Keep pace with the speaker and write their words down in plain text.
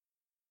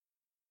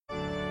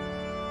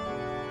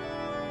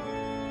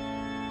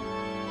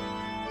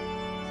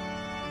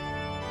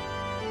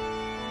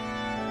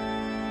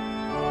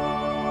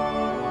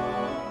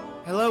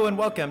Hello and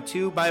welcome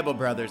to Bible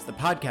Brothers, the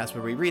podcast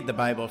where we read the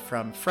Bible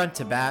from front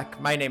to back.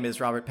 My name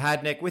is Robert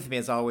Padnick. With me,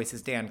 as always,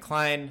 is Dan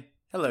Klein.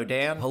 Hello,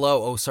 Dan.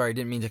 Hello. Oh, sorry, I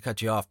didn't mean to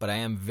cut you off, but I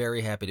am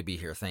very happy to be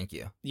here. Thank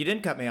you. You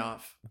didn't cut me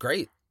off.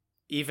 Great.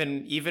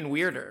 Even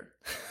weirder.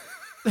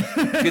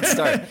 Good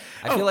start.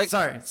 I feel like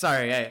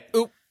sorry. I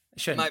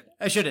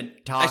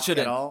shouldn't talk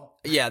at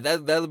all. Yeah,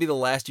 that'll be the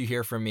last you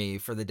hear from me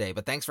for the day.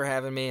 But thanks for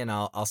having me, and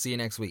I'll see you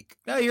next week.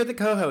 No, you're the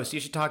co-host. You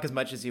should talk as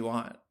much as you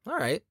want. All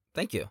right.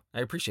 Thank you.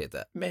 I appreciate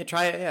that.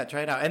 Try it. Yeah,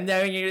 try it out. And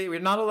then you're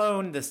not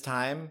alone this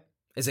time.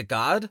 Is it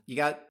God?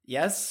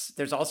 Yes.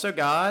 There's also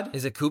God.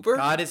 Is it Cooper?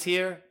 God is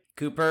here.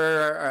 Cooper,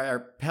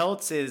 our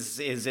Peltz,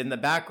 is in the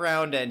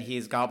background, and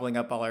he's gobbling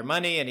up all our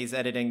money, and he's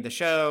editing the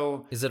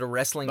show. Is it a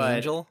wrestling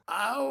angel?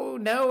 Oh,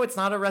 no, it's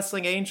not a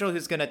wrestling angel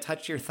who's going to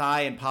touch your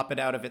thigh and pop it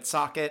out of its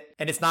socket.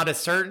 And it's not a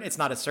certain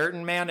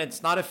man.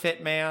 It's not a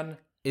fit man.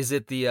 Is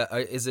it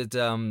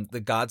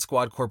the God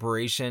Squad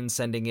Corporation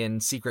sending in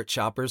secret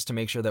shoppers to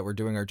make sure that we're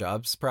doing our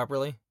jobs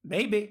properly?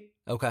 Maybe.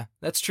 Okay,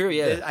 that's true.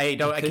 Yeah, I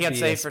can't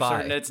say for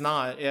certain it's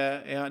not.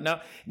 Yeah.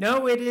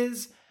 No, it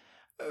is.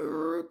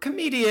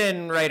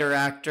 Comedian, writer,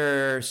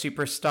 actor,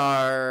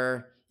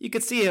 superstar. You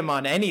could see him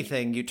on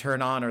anything you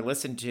turn on or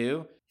listen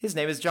to. His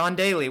name is John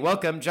Daly.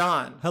 Welcome,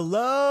 John.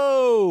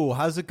 Hello.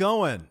 How's it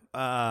going?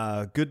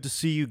 Good to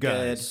see you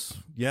guys.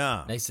 Good.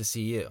 Yeah. Nice to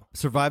see you.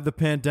 Survived the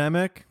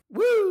pandemic.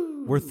 Woo!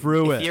 We're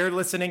through it. If you're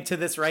listening to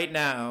this right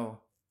now,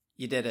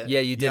 you did it.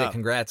 Yeah, you did it.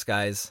 Congrats,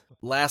 guys.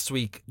 Last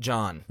week,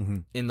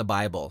 John, in the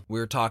Bible,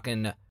 we were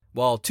talking...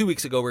 Well, 2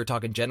 weeks ago, we were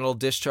talking genital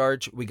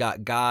discharge. We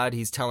got God.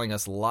 He's telling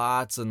us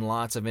lots and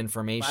lots of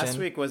information. Last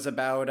week was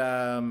about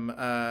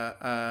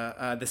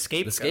the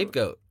scapegoat. The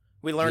scapegoat.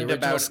 We learned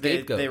about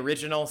the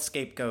original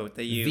scapegoat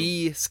that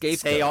you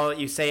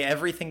say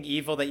everything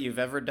evil that you've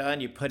ever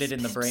done. You put it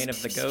in the brain of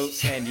the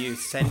goat and you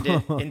send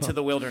it into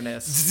the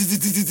wilderness.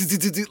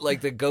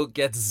 Like the goat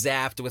gets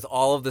zapped with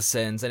all of the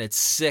sins, and it's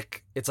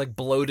sick. It's like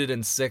bloated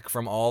and sick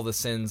from all the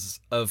sins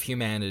of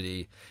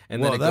humanity,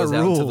 and then it goes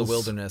out into the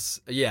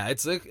wilderness. Yeah,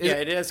 it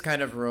is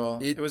kind of rural.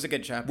 It was a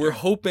good chapter. We're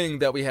hoping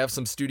that we have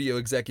some studio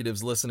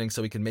executives listening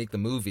so we can make the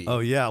movie. Oh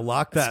yeah,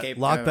 lock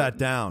that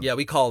down. Yeah,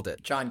 we called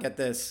it. John, get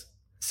this.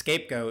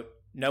 Scapegoat,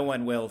 no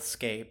one will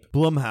escape.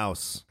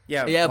 Blumhouse.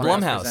 Yeah,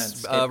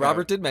 Blumhouse.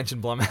 Robert did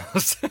mention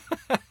Blumhouse.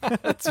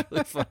 That's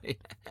really funny.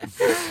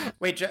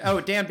 Wait,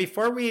 Dan,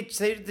 before we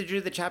say to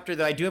do the chapter,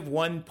 though, I do have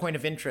one point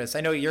of interest.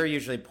 I know you're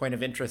usually a point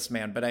of interest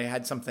man, but I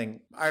had something.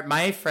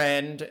 My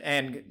friend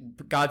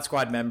and God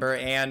Squad member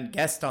and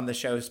guest on the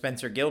show,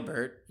 Spencer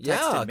Gilbert,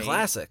 texted me.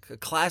 A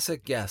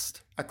classic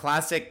guest. A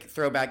classic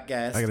throwback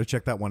guest. I got to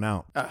check that one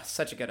out.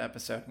 Such a good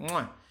episode.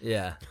 Mwah.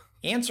 Yeah.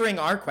 Answering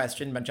our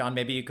question, but John,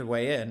 maybe you could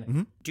weigh in.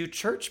 Mm-hmm. Do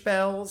church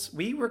bells,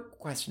 we were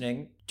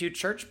questioning, do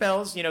church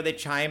bells, they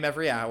chime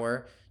every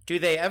hour. Do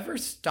they ever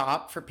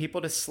stop for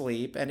people to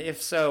sleep? And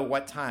if so,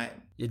 what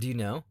time? Yeah, do you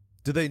know?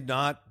 Do they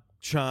not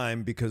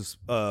chime because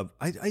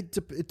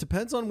it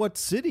depends on what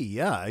city.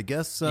 Yeah, I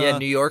guess.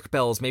 New York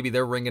bells, maybe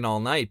they're ringing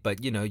all night,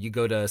 but you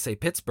go to, say,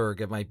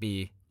 Pittsburgh, it might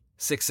be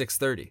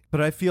 6:30.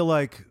 But I feel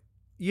like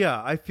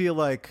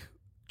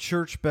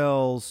church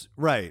bells,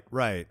 right.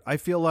 I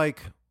feel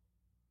like...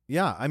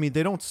 Yeah, I mean,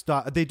 they don't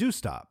stop. They do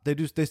stop.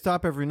 They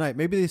stop every night.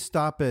 Maybe they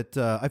stop at,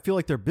 I feel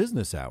like they're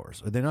business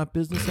hours. Are they not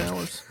business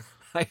hours?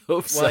 I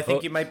hope so. Well, I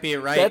think you might be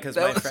right, because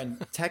my friend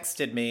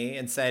texted me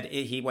and said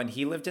when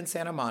he lived in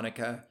Santa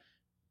Monica,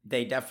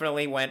 they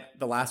definitely went,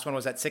 the last one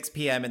was at 6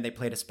 p.m. and they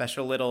played a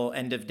special little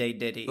end of day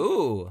ditty.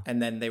 Ooh. And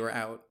then they were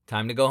out.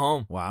 Time to go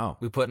home. Wow.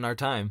 We put in our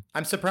time.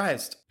 I'm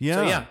surprised. Yeah.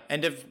 So yeah,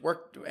 end of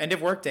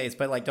work days,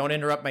 but don't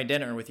interrupt my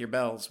dinner with your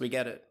bells. We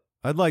get it.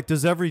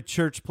 Does every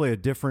church play a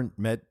different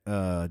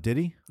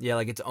ditty? Yeah,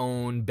 like its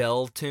own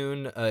bell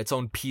tune, its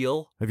own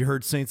peal. Have you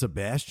heard St.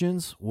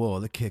 Sebastian's? Whoa,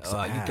 that kicks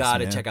ass, you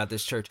gotta check out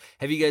this church.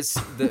 Have you guys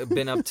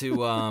been up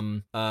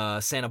to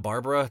Santa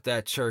Barbara?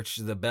 That church,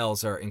 the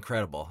bells are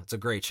incredible. It's a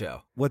great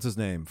show. What's his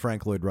name?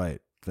 Frank Lloyd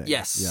Wright thing.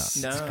 Yes.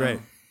 Yeah, no. It's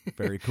great.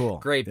 Very cool.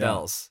 Great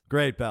bells.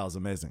 Great bells.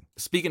 Amazing.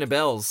 Speaking of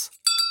bells.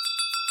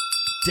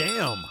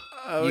 Damn.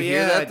 Oh, you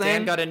hear that thing?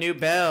 Dan got a new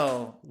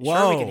bell. Whoa.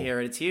 Sure, we can hear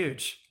it. It's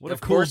huge. What a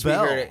cool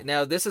bell. We heard it.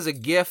 Now, this is a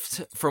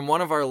gift from one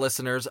of our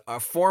listeners,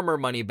 our former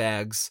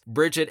Moneybags,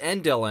 Bridget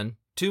and Dylan,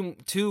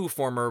 two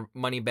former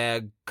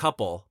Moneybag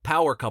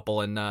power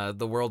couple in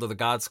the world of the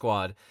God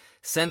Squad,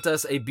 sent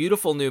us a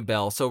beautiful new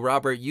bell. So,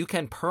 Robert, you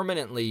can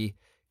permanently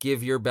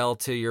give your bell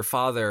to your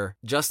father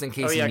just in case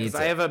he needs it. Oh, yeah, because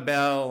I have a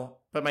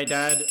bell, but my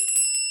dad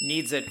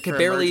needs it. I can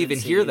barely even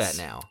hear that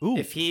now. Ooh,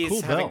 if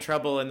he's having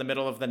trouble in the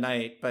middle of the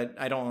night, but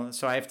I don't,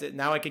 so I have to,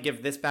 now I could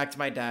give this back to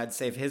my dad,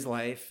 save his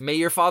life. May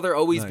your father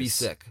always be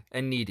sick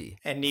and needy.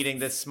 And needing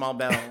this small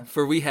bell.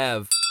 For we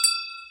have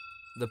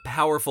the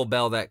powerful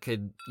bell that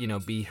could,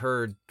 be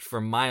heard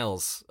from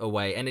miles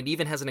away. And it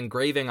even has an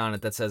engraving on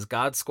it that says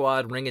God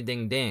Squad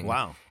ring-a-ding-ding.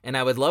 Wow. And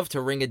I would love to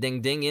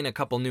ring-a-ding-ding in a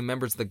couple new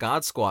members of the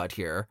God Squad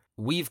here.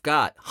 We've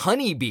got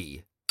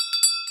Honeybee.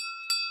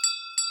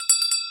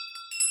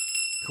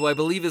 who I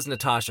believe is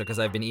Natasha, because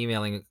I've been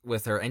emailing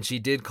with her, and she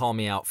did call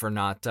me out for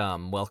not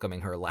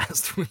welcoming her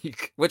last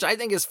week, which I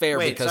think is fair.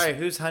 Wait, because sorry,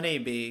 who's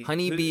Honeybee?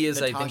 Honeybee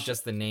is, Natasha? I think,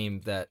 just the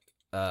name that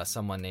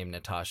someone named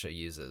Natasha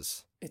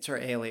uses. It's her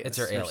alias. It's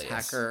her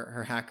alias.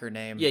 Her hacker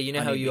name. Yeah, you know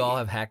Honeybee. how you all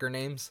have hacker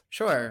names?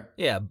 Sure.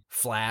 Yeah,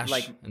 Flash,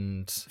 Like-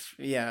 and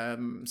Yeah,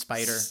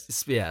 Spider,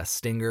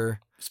 Stinger.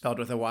 spelled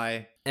with a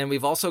Y. And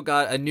we've also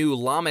got a new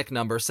Lamech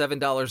number,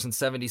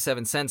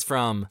 $7.77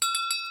 from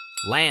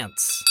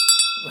Lance.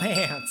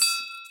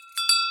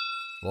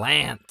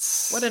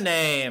 Lance. What a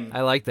name.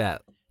 I like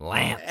that.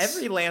 Lance.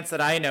 Every Lance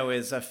that I know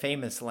is a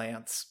famous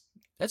Lance.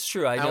 That's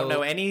true. I don't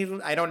know any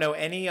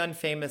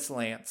unfamous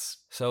Lance.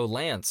 So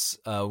Lance,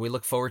 we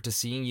look forward to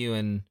seeing you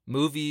in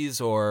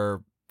movies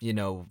or,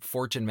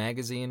 Fortune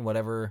magazine,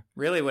 whatever.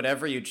 Really,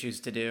 whatever you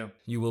choose to do.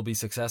 You will be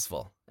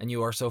successful. And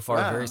you are so far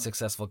a very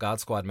successful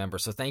God Squad member.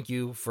 So thank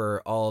you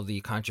for all of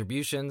the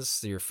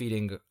contributions. You're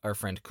feeding our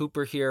friend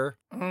Cooper here.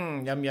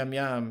 Yum, yum,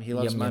 yum. He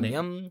loves money.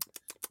 Yum.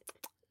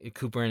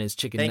 Cooper and his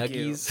chicken Thank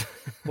nuggies.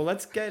 Well,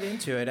 let's get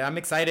into it. I'm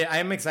excited.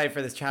 I'm excited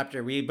for this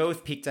chapter. We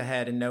both peeked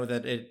ahead and know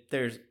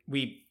that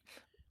we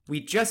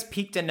just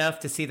peeked enough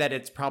to see that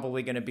it's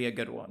probably going to be a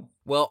good one.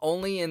 Well,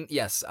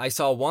 yes, I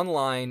saw one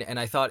line, and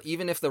I thought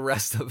even if the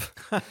rest of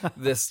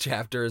this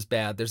chapter is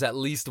bad, there's at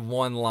least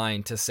one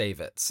line to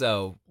save it.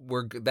 So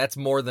that's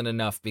more than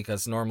enough,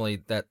 because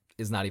normally that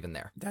is not even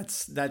there.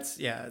 That's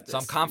yeah. So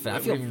I'm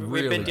confident. I feel really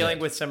We've been dealing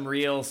good. with some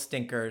real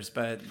stinkers,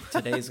 but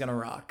today's gonna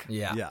rock.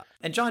 Yeah.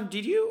 And John,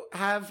 did you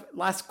have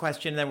last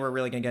question? Then we're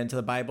really gonna get into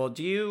the Bible. Have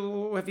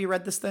you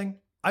read this thing?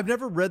 I've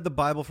never read the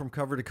Bible from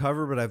cover to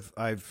cover, but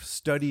I've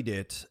studied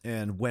it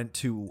and went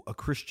to a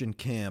Christian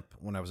camp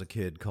when I was a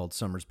kid called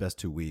Summer's Best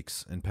 2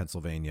 Weeks in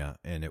Pennsylvania,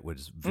 and it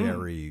was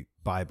very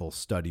Bible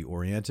study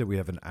oriented. We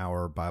have an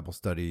hour Bible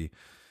study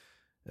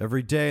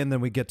every day, and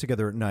then we get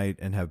together at night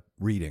and have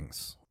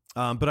readings.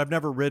 But I've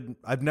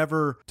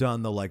never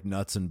done the like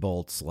nuts and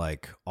bolts,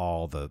 like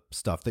all the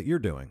stuff that you're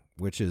doing,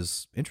 which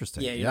is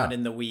interesting. Yeah, you're not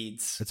in the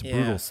weeds. It's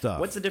brutal stuff.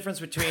 What's the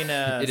difference between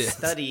a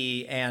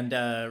study and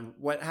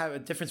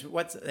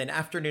what's an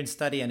afternoon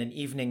study and an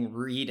evening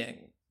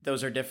reading?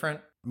 Those are different.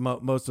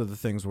 Most of the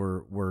things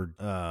were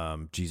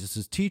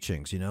Jesus's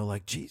teachings,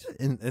 like Jesus,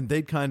 and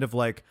they'd kind of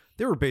like,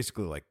 they were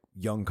basically like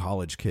young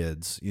college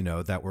kids,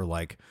 that were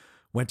like,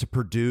 went to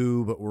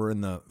Purdue, but were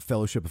in the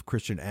Fellowship of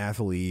Christian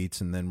Athletes,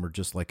 and then were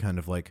just like kind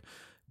of like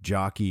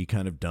jockey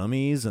kind of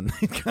dummies, and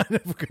they kind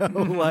of go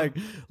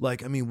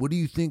like, I mean, what do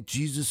you think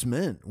Jesus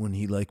meant when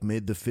he like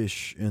made the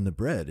fish and the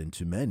bread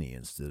into many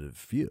instead of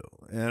few,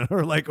 and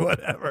or like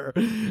whatever,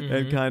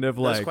 and kind of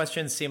like those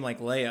questions seem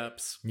like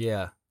layups.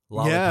 Yeah.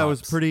 Lollipops. Yeah, it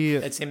was pretty.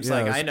 It seems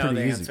like I know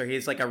the answer.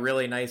 He's like a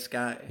really nice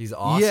guy. He's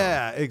awesome.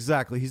 Yeah,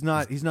 exactly. He's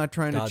not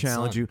trying to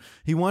challenge you.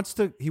 He wants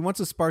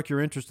to spark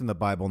your interest in the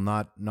Bible,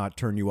 not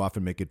turn you off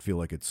and make it feel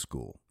like it's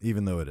school,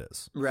 even though it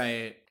is.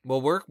 Right.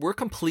 Well, we're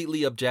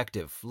completely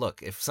objective.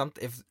 Look,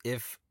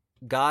 if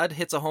God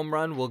hits a home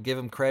run, we'll give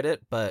him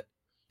credit, but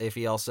if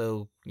he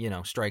also,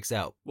 strikes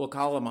out, we'll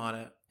call him on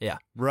it. Yeah.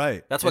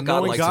 Right. That's what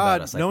God likes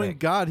about us. Knowing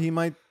God, he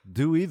might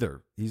do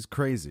either. He's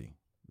crazy.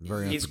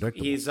 Very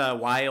unpredictable. He's a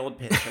wild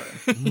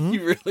pitcher. He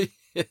really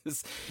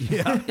is.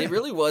 Yeah. It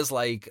really was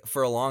like,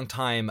 for a long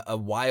time, a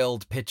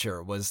wild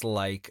pitcher was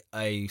like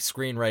a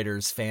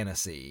screenwriter's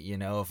fantasy,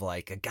 of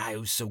like a guy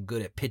who's so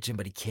good at pitching,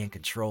 but he can't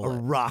control it. A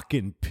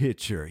rockin'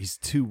 pitcher. He's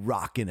too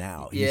rockin'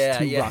 out. He's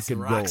too rock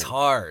and roll. Rocks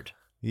hard.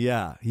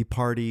 Yeah. He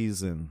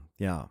parties and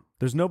yeah.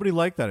 There's nobody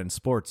like that in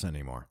sports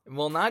anymore.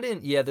 Well,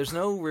 there's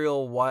no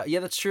real wild. Yeah,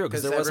 that's true.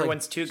 Because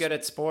everyone's too good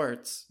at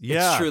sports.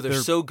 Yeah. It's true. They're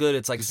so good.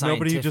 It's like scientific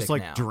nobody who just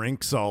like now.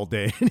 drinks all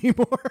day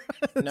anymore.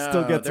 No,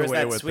 still gets there's away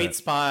that with sweet it.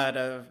 spot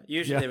of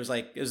usually it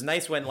was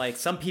nice when like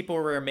some people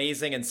were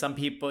amazing and some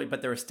people,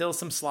 but there were still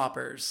some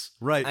sloppers.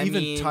 Right.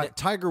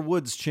 Tiger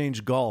Woods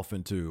changed golf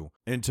into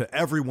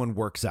everyone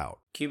works out.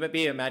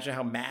 QB, imagine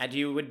how mad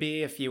you would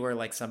be if you were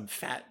like some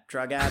fat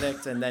drug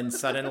addict and then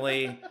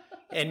suddenly.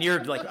 And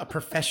you're like a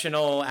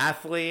professional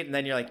athlete, and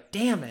then you're like,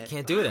 damn it.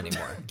 Can't do it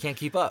anymore. Can't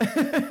keep up.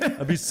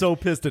 I'd be so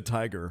pissed at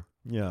Tiger.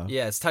 Yeah.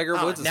 Yeah, it's Tiger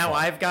Woods. Now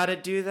I've got to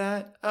do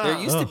that? Oh.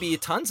 There used to be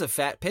tons of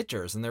fat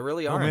pitchers, and there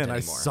really aren't anymore. I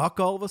suck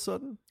all of a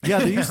sudden? Yeah,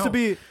 there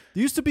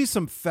used to be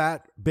some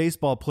fat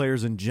baseball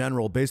players in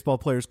general. Baseball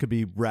players could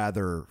be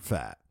rather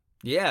fat.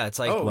 Yeah, it's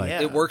like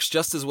it works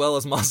just as well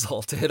as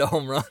muscle to hit a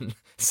home run.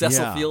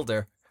 Cecil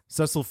Fielder.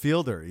 Cecil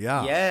Fielder,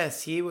 yeah.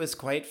 Yes, he was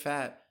quite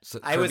fat. So,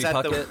 I was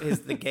at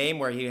the game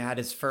where he had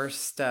his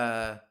first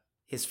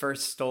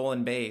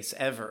stolen base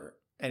ever,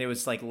 and it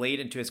was like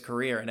late into his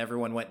career, and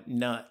everyone went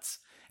nuts,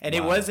 and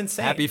it was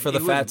insane. Happy for the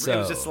fatso. It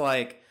was just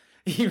like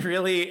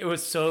it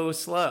was so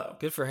slow.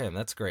 Good for him.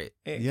 That's great.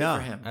 Good for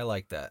him. I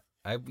like that.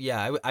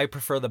 I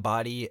prefer the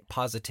body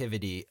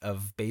positivity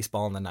of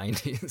baseball in the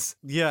 90s.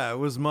 Yeah, it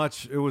was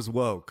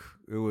woke.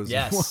 It was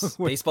yes.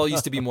 Baseball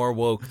used to be more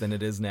woke than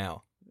it is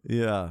now.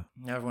 Yeah.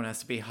 Everyone has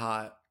to be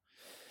hot.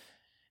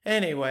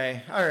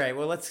 Anyway, all right.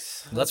 Well,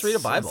 let's read a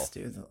Bible.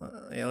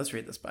 Let's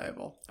read this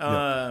Bible.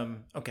 Yeah.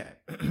 Okay.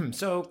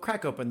 So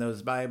crack open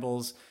those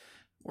Bibles.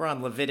 We're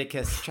on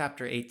Leviticus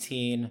chapter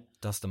 18.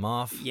 Dust them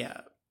off.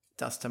 Yeah.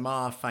 Dust them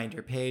off. Find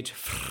your page.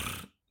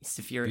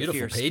 If you're, Beautiful if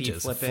you're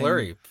pages. Flipping,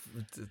 Flurry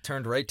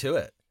turned right to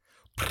it.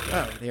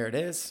 Oh, there it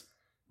is.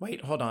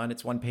 Wait, hold on.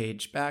 It's one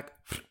page back.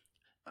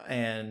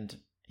 And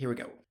here we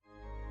go.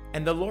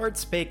 And the Lord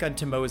spake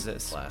unto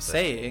Moses, Classic.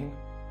 saying,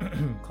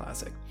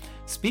 classic,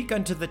 speak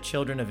unto the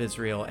children of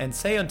Israel, and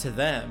say unto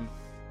them,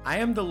 I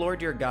am the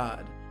Lord your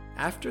God.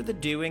 After the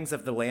doings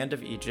of the land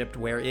of Egypt,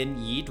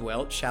 wherein ye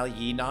dwelt, shall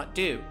ye not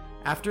do.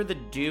 After the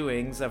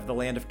doings of the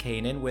land of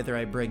Canaan, whither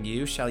I bring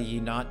you, shall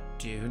ye not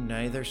do,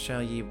 neither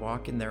shall ye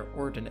walk in their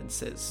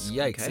ordinances.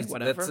 Yikes. Okay,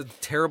 whatever. That's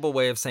a terrible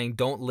way of saying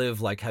don't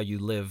live like how you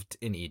lived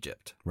in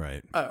Egypt.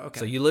 Right. Oh, okay.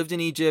 So you lived in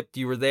Egypt,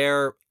 you were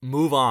there,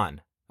 move on.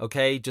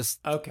 Okay?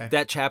 Just Okay.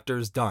 that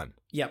chapter's done.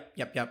 Yep.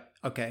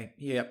 Okay.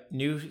 Yep.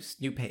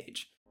 New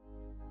page.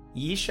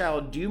 Ye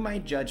shall do my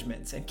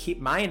judgments and keep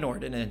mine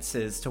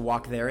ordinances to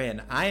walk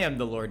therein. I am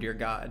the Lord your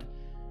God.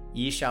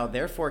 Ye shall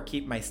therefore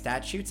keep my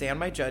statutes and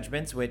my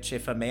judgments, which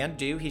if a man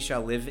do, he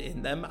shall live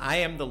in them. I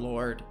am the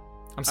Lord.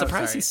 I'm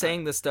surprised he's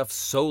saying this stuff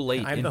so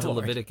late I'm the into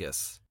Lord.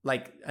 Leviticus.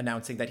 Like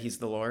announcing that he's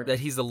the Lord. That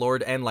he's the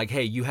Lord and like,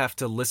 hey, you have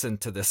to listen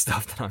to this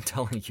stuff that I'm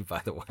telling you,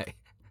 by the way.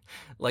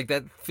 Like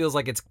that feels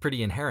like it's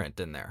pretty inherent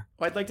in there.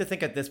 Well, I'd like to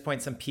think at this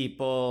point some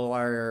people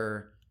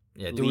are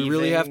Do we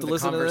really have to the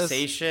listen to this?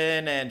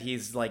 conversation, and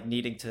he's like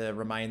needing to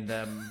remind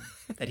them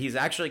that he's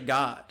actually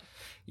God.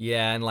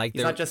 Yeah, and like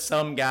He's not just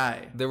some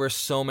guy. there were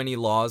so many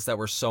laws that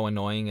were so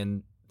annoying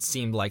and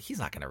seemed like he's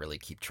not going to really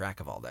keep track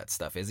of all that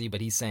stuff, is he?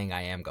 But he's saying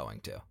I am going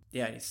to.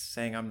 Yeah, he's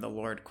saying I'm the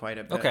Lord quite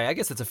a bit. Okay, I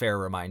guess it's a fair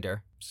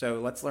reminder. So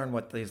let's learn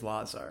what these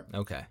laws are.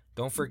 Okay.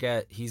 Don't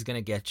forget he's going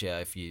to get you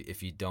if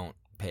you don't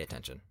pay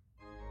attention.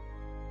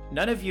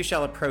 None of you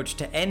shall approach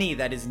to any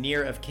that is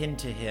near of kin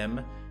to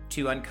him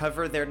to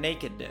uncover their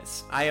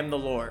nakedness. I am the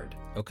Lord.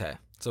 Okay.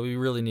 So we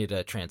really need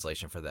a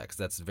translation for that because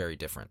that's very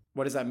different.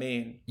 What does that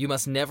mean? You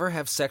must never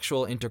have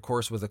sexual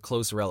intercourse with a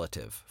close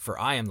relative, for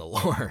I am the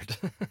Lord.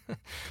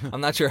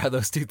 I'm not sure how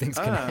those two things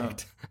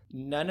connect.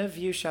 None of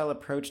you shall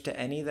approach to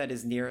any that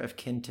is near of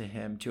kin to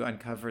him to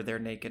uncover their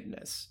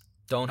nakedness.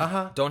 Don't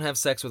have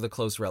sex with a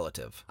close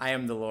relative. I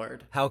am the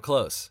Lord. How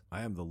close?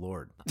 I am the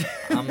Lord.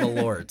 I'm the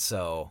Lord,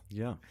 so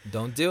Yeah.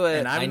 don't do it.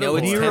 And I'm I the know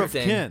it's Lord. Near of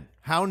tempting. kin.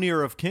 How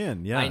near of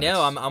kin? Yeah. I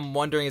know. I'm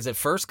wondering, is it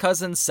first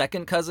cousins,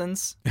 second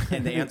cousins?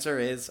 And the answer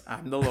is,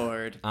 I'm the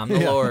Lord. I'm the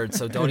Lord,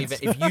 so don't even.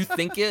 If you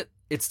think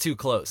it's too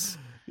close.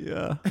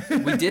 Yeah.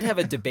 We did have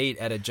a debate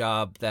at a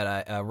job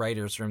that a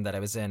writer's room that I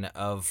was in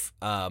of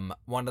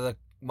one of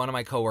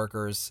my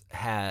coworkers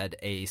had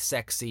a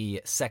sexy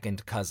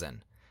second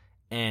cousin,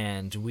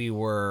 and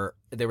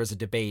there was a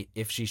debate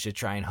if she should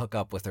try and hook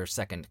up with her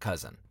second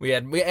cousin. We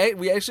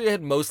actually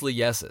had mostly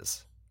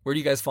yeses. Where do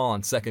you guys fall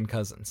on second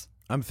cousins?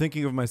 I'm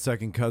thinking of my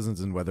second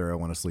cousins and whether I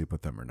want to sleep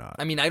with them or not.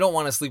 I mean, I don't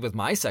want to sleep with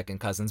my second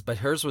cousins, but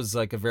hers was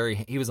like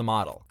he was a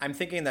model. I'm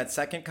thinking that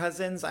second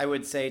cousins, I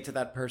would say to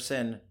that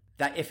person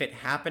that if it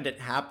happened, it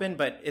happened.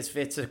 But if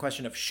it's a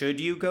question of should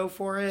you go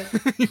for it?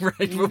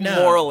 Right?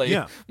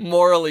 No.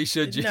 Morally,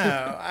 should you?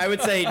 No, I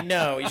would say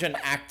no. You shouldn't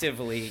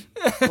actively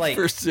like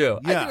pursue.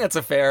 I Yeah. think that's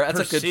a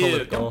good pursue.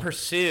 political. Don't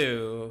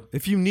pursue.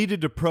 If you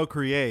needed to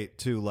procreate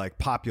to like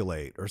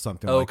populate or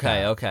something like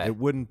that, Okay. it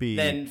wouldn't be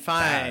Then bad.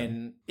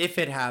 fine. If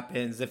it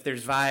happens, if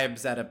there's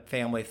vibes at a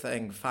family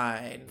thing,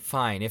 fine.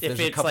 Fine, if there's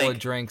a it's couple like, of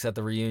drinks at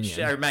the reunion.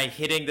 Or am I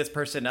hitting this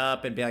person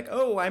up and be like,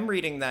 oh, I'm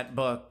reading that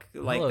book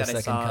like Hello, that I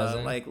second saw.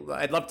 cousin. Like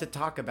I'd love to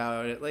talk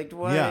about it. Like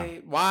why? Yeah.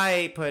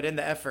 Why put in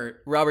the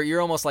effort? Robert,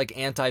 you're almost like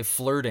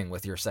anti-flirting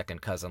with your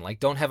second cousin. Like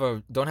don't have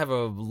a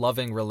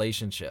loving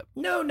relationship.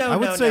 No. I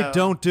would say no.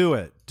 don't do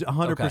it.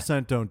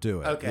 100% don't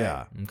do it. Okay.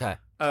 Yeah. Okay.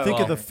 Oh, Think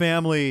of okay. the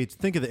family,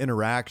 think of the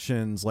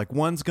interactions. Like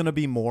one's going to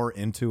be more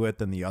into it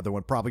than the other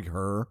one, probably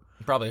her.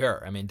 Probably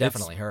her. I mean,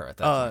 definitely her at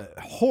that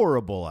point.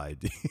 Horrible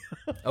idea.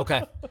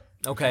 Okay,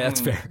 that's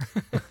fair.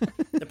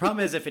 The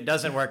problem is if it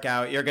doesn't work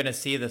out, you're gonna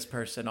see this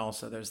person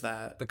also. There's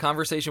that. The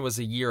conversation was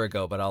a year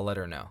ago, but I'll let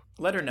her know.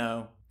 Let her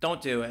know. Don't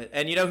do it.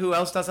 And you know who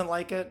else doesn't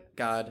like it?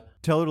 God.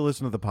 Tell her to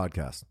listen to the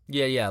podcast.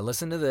 Yeah.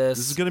 Listen to this.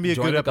 This is gonna be a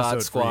Join good the God episode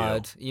for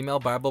Squad. Email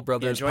Bible Yeah,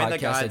 Brothers join the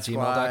Podcast God at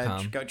Squad.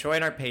 gmail.com. Go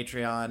join our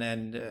Patreon,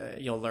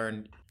 and you'll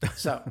learn.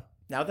 So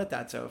now that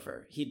that's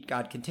over,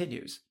 God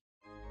continues.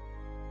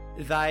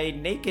 Thy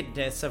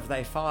nakedness of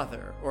thy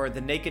father, or the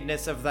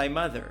nakedness of thy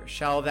mother,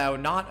 shall thou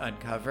not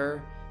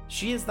uncover.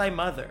 She is thy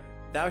mother.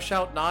 Thou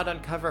shalt not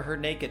uncover her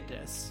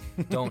nakedness.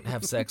 Don't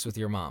have sex with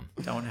your mom.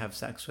 Don't have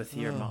sex with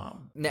your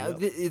mom. Now,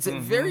 it's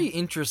very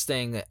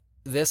interesting.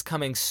 This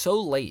coming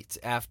so late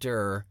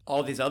after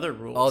All these other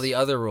rules. all the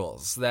other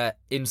rules that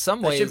in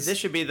some ways This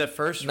should be the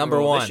first Number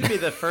rule. one. This should be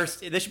the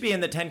first. This should be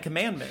in the 10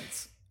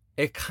 Commandments.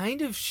 it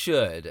kind of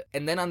should.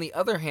 And then on the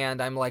other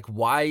hand, I'm like,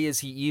 why is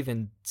he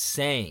even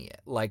saying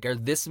it? Like, are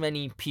this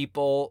many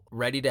people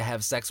ready to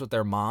have sex with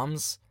their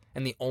moms?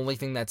 And the only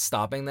thing that's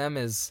stopping them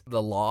is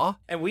the law?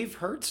 And we've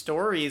heard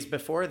stories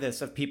before this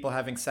of people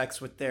having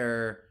sex with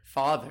their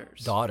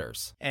fathers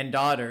Daughters. and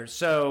daughters.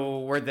 So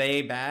were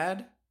they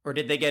bad? Or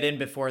did they get in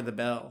before the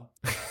bell?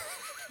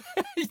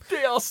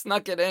 They all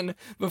snuck it in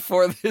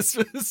before this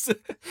was.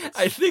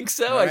 I think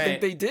so. All I think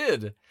right. they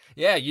did.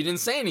 Yeah, you didn't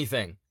say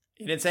anything.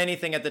 You didn't say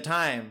anything at the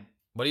time.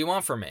 What do you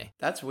want from me?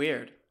 That's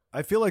weird.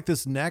 I feel like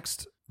this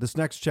next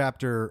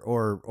chapter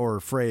or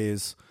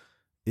phrase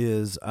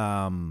is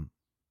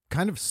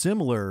kind of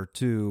similar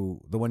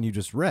to the one you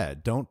just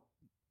read. Don't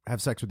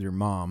have sex with your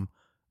mom.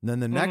 And then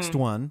the next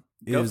one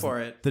Go is for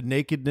it. the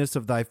nakedness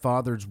of thy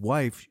father's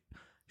wife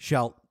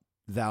shalt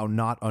thou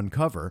not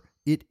uncover.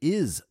 It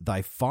is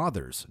thy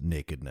father's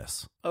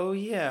nakedness. Oh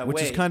yeah, Which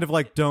wait. is kind of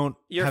like don't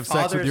your have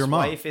sex with your mom.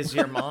 wife is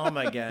your mom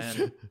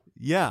again.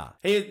 Yeah.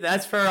 Hey,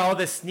 that's for all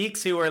the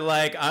sneaks who are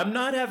like, I'm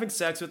not having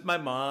sex with my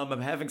mom. I'm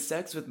having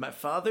sex with my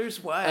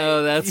father's wife.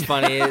 Oh, that's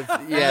funny. And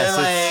Yes.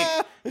 they're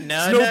like,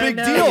 no, It's no big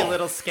deal. you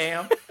little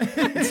scamp.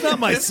 It's not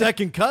my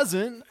second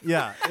cousin.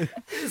 Yeah.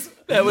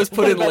 that was put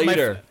What in about my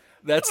later.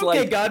 That's Okay,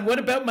 like God, what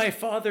about my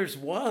father's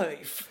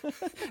wife?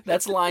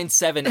 that's line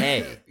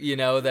 7A. You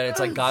know that it's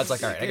like God's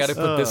like, all right, I got to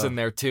put this in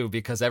there too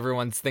because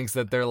everyone thinks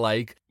that they're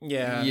like,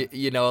 Yeah.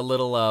 you know, a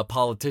little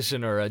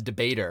politician or a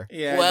debater.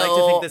 Yeah, well, I'd like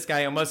to think this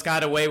guy almost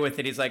got away with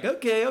it. He's like,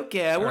 okay,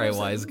 I want right, to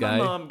wise sleep with guy.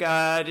 my mom,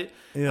 God.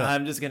 Yeah.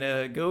 I'm just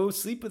gonna go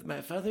sleep with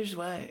my father's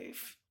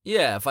wife.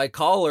 yeah. If I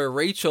call her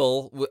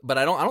Rachel, but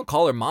I don't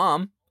call her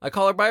mom. I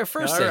call her by her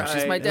first All name.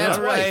 She's my right, dad's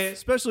all wife. right.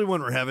 Especially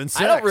when we're having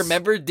sex. I don't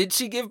remember. Did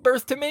she give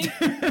birth to me?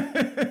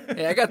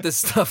 Hey, I got this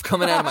stuff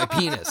coming out of my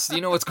penis. Do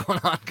you know what's going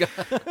on, guy?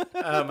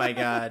 Oh my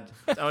God!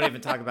 Don't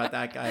even talk about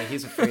that guy.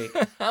 He's a freak.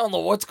 I don't know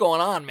what's going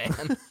on,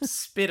 man.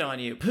 Spit on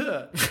you.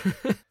 Puh.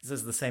 This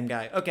is the same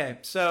guy. Okay,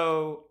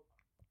 so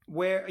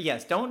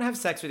don't have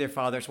sex with your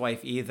father's wife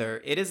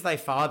either. It is thy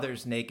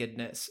father's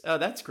nakedness. Oh,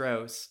 that's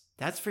gross.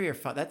 That's for your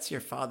that's your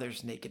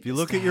father's nakedness. If you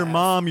look at your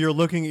mom, you're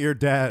looking at your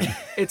dad.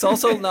 It's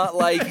also not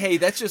like, hey,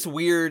 that's just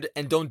weird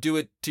and don't do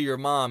it to your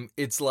mom.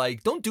 It's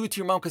like, don't do it to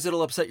your mom because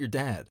it'll upset your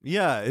dad.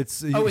 Yeah,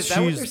 it's. Oh, is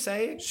that what they're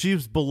saying? She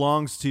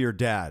belongs to your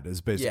dad.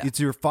 Is basically Yeah. it's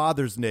your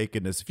father's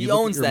nakedness. If you He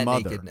look owns at your that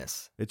mother,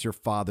 nakedness. it's your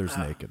father's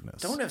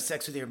nakedness. Don't have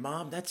sex with your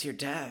mom. That's your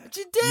dad. It's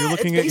your dad. You're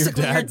looking it's at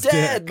your basically dad's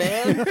dad,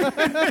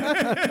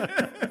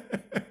 man.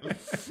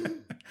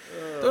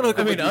 Don't hook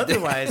I up mean, with your dad.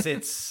 otherwise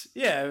it's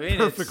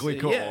Perfectly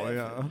cool,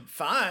 yeah.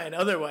 Fine.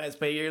 Otherwise,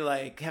 but you're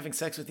like having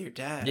sex with your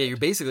dad. Yeah, you're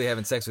basically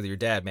having sex with your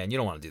dad, man. You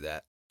don't want to do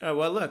that. Oh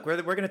well, look, we're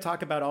going to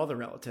talk about all the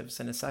relatives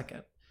in a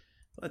second.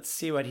 Let's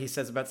see what he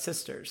says about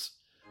sisters.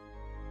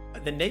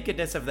 The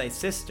nakedness of thy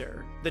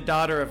sister, the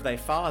daughter of thy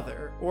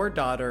father, or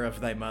daughter of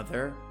thy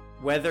mother,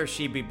 whether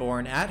she be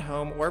born at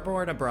home or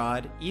born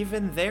abroad,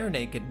 even their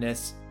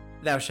nakedness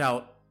thou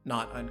shalt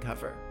not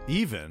uncover.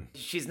 Even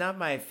She's not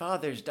my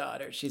father's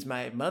daughter, she's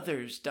my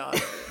mother's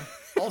daughter.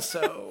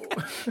 Also,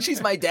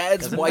 She's my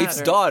dad's Doesn't wife's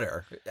matter.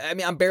 daughter. I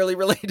mean, I'm barely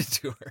related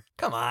to her.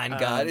 Come on,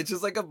 God. Um, It's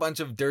just like a bunch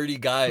of dirty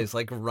guys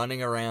like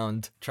running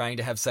around trying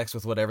to have sex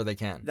with whatever they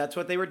can. that's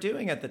what they were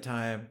doing at the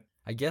time.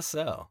 I guess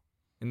so.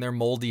 In their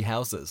moldy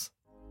houses.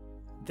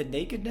 The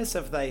nakedness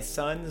of thy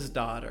son's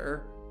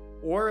daughter,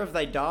 or of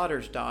thy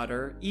daughter's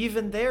daughter,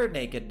 even their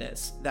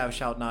nakedness thou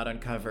shalt not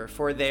uncover,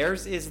 for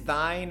theirs is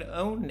thine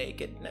own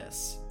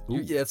nakedness.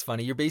 Yeah, that's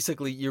funny.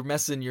 You're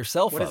messing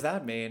yourself What up. does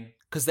that mean?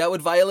 Because that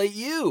would violate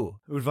you.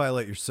 it would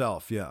violate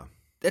yourself. Yeah.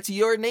 That's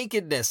your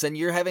nakedness, and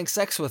you're having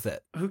sex with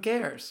it. Who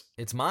cares?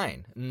 It's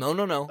mine.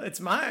 No.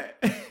 It's mine.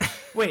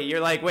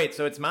 Wait,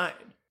 so it's mine.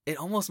 It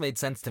almost made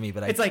sense to me,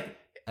 but It's like,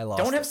 I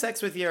lost don't have it.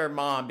 sex with your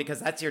mom because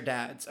that's your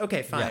dad's.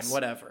 Okay, fine, Yes.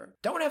 whatever.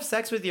 Don't have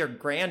sex with your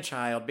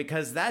grandchild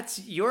because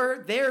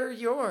they're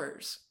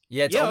yours.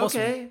 Yeah, it's Yeah, almost.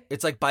 okay.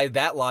 It's like by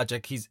that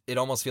logic, it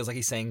almost feels like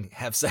he's saying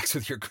have sex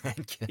with your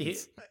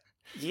grandkids.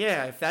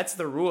 Yeah, if that's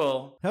the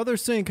rule. How they're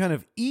saying kind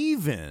of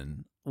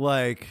even,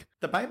 like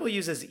The Bible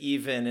uses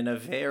even in a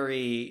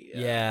very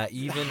Yeah,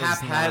 even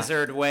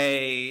haphazard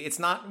way. It's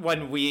not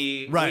when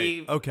we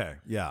right. Okay.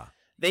 Yeah.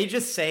 they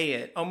just say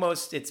it.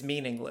 Almost it's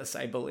meaningless,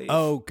 I believe.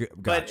 Oh,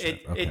 But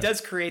gotcha. it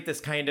does create this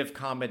kind of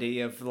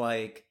comedy of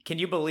like, can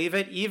you believe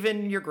it?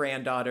 Even your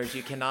granddaughters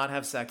you cannot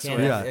have sex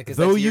Can't with. have- Yeah. 'cause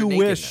Though that's your you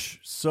nakedness. wish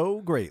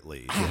so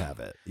greatly to have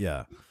it.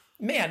 Yeah.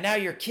 Man, now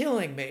you're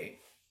killing me.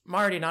 I'm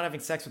already not having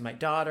sex with my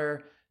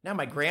daughter. Now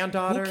my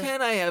granddaughter. Who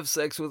can I have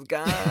sex with,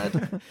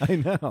 God? I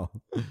know.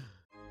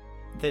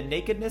 The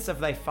nakedness of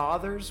thy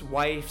father's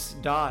wife's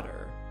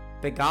daughter,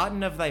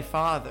 begotten of thy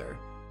father,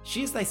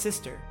 she is thy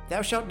sister.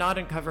 Thou shalt not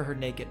uncover her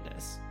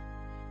nakedness.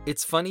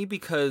 It's funny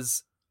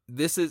because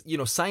this is,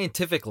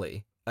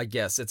 scientifically, I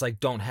guess it's like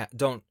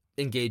don't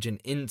engage in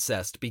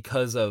incest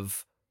because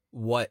of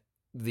what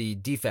the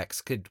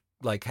defects could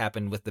like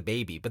happen with the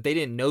baby, but they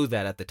didn't know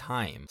that at the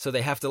time. So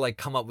they have to like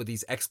come up with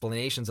these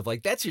explanations of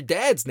like, that's your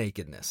dad's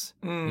nakedness.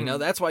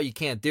 That's why you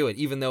can't do it,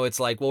 even though it's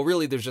like, well,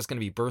 really, there's just going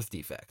to be birth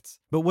defects.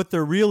 But what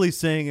they're really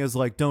saying is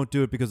like, don't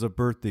do it because of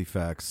birth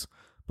defects.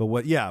 But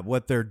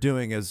what they're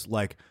doing is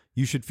like,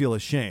 you should feel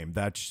ashamed.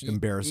 That's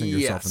embarrassing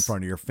yourself in yes.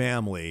 front of your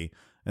family.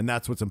 And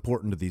that's what's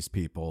important to these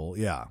people.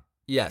 Yeah.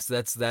 Yes,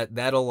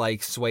 that'll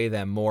like sway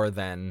them more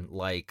than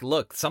like,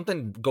 look,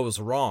 something goes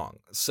wrong,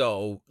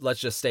 so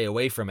let's just stay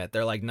away from it.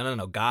 They're like,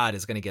 no, God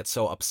is going to get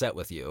so upset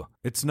with you.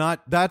 It's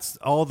not. That's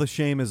all the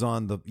shame is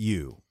on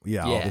you.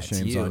 Yeah, all the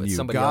shame's on It's you.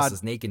 somebody God,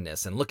 else's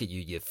nakedness, and look at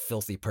you, you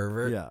filthy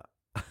pervert. Yeah.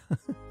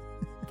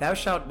 Thou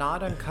shalt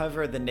not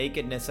uncover the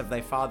nakedness of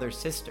thy father's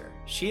sister.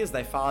 She is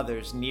thy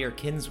father's near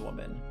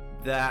kinswoman.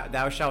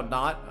 Thou shalt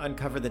not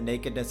uncover the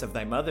nakedness of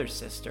thy mother's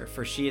sister,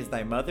 for she is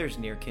thy mother's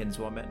near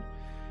kinswoman.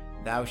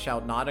 Thou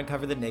shalt not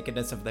uncover the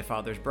nakedness of thy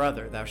father's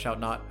brother. Thou shalt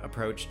not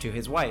approach to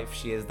his wife.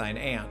 She is thine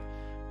aunt.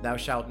 Thou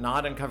shalt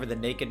not uncover the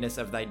nakedness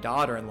of thy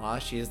daughter-in-law.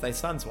 She is thy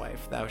son's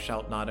wife. Thou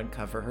shalt not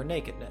uncover her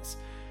nakedness.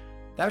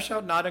 Thou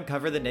shalt not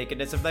uncover the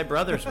nakedness of thy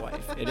brother's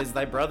wife. It is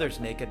thy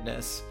brother's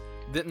nakedness.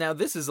 Now,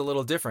 this is a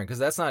little different because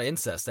that's not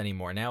incest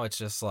anymore. Now it's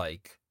just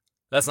like,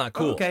 that's not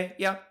cool. Oh, okay,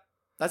 yeah.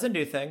 That's a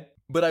new thing.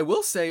 But I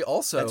will say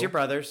also, That's your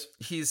brother's.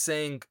 He's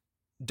saying,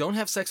 don't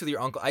have sex with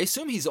your uncle. I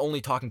assume he's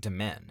only talking to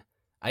men.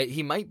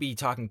 He might be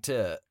talking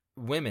to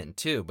women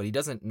too, but he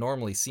doesn't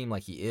normally seem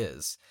like he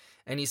is.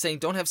 And he's saying,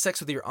 don't have sex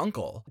with your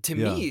uncle. To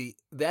me,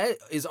 that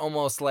is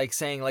almost like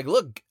saying, like,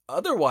 look,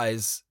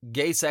 otherwise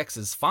gay sex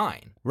is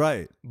fine.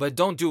 Right. But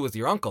don't do it with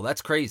your uncle.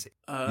 That's crazy.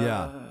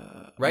 Yeah.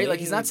 Right? Like,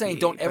 he's not saying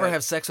don't ever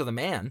have sex with a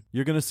man.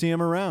 You're going to see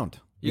him around.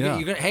 You're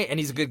gonna, hey, and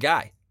he's a good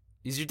guy.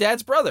 He's your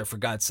dad's brother, for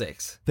God's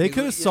sakes. They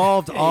could have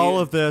solved all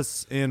of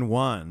this in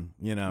one,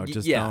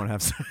 just don't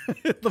have sex.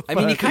 I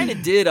mean, he kind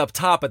of did up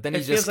top, but then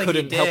he just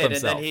couldn't help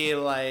himself. And then he,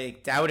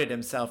 like, doubted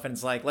himself and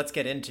is like, let's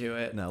get into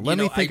it. No, let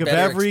me think of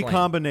every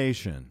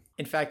combination.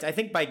 In fact, I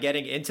think by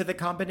getting into the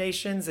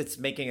combinations, it's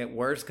making it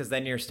worse because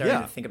then you're starting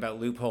to think about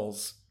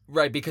loopholes.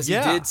 Right, because he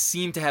did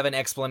seem to have an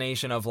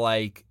explanation of,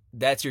 like,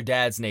 that's your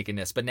dad's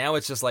nakedness. But now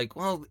it's just like,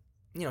 well,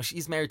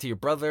 she's married to your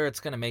brother. It's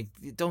going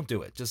to don't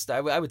do it. Just, I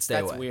would stay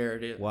away. That's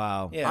weird.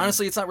 Wow. Yeah.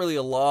 Honestly, it's not really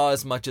a law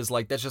as much as,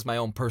 like, that's just my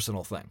own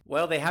personal thing.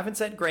 Well, they haven't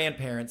said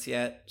grandparents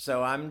yet.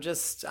 So I'm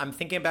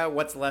thinking about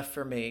what's left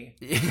for me.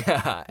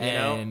 Yeah.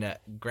 And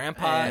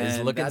Grandpa is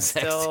looking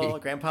sexy.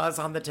 Grandpa's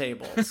on the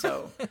table.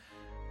 So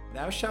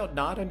thou shalt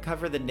not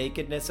uncover the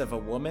nakedness of a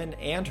woman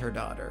and her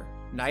daughter.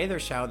 Neither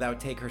shalt thou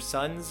take her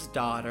son's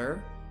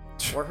daughter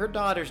or her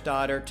daughter's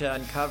daughter to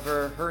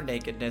uncover her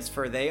nakedness,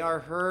 for they are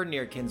her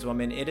near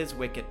kinswoman. It is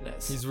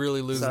wickedness. He's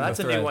really losing So that's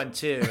the a thread. new one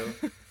too.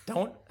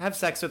 Don't have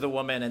sex with a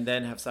woman and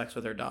then have sex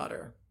with her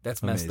daughter.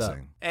 That's messed up.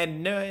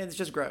 And no, it's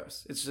just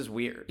gross. It's just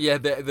weird. Yeah,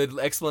 the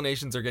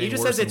explanations are getting He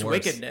just worse says it's and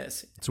worse.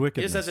 wickedness. It's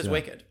wickedness. He just says it's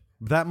wicked.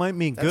 That might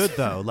mean good,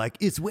 though. Like,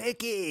 it's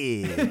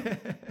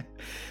wicked.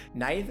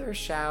 Neither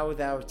shall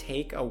thou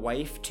take a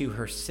wife to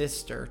her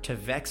sister to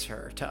vex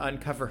her, to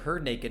uncover her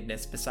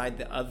nakedness beside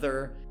the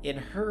other in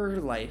her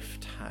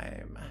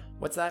lifetime.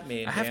 What's that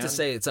mean, I have Dan? to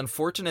say, it's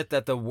unfortunate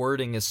that the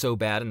wording is so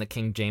bad in the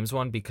King James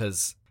one,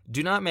 because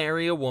do not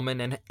marry a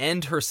woman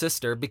and her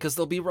sister because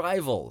they'll be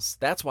rivals.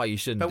 That's why you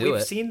shouldn't do it. But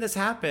we've seen this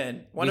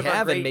happen. One We of our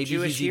have, and great maybe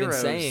Jewish he's even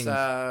heroes,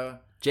 saying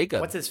Jacob.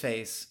 What's his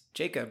face?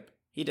 Jacob.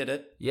 He did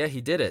it. Yeah, he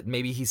did it.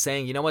 Maybe he's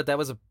saying, you know what, that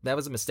was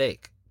a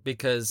mistake.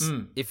 Because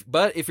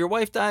if your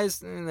wife dies,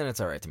 then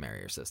it's all right to marry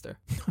your sister.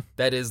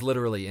 That is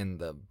literally in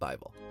the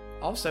Bible.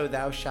 Also,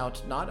 thou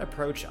shalt not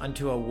approach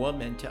unto a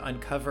woman to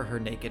uncover her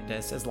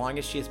nakedness, as long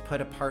as she is put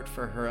apart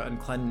for her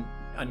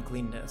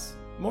uncleanness.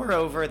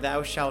 Moreover,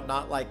 thou shalt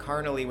not lie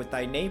carnally with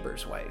thy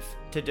neighbor's wife,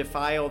 to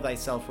defile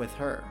thyself with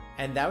her.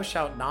 And thou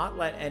shalt not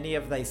let any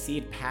of thy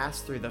seed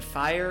pass through the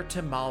fire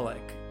to Moloch.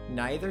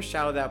 Neither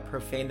shalt thou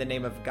profane the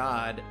name of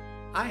God.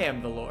 I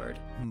am the Lord.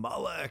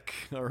 Moloch.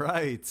 All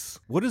right.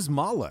 What is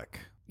Moloch?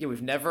 Yeah,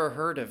 we've never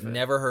heard of it.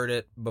 Never heard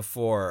it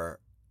before.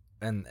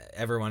 And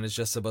everyone is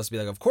just supposed to be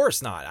like, of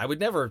course not. I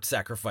would never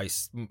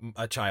sacrifice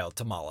a child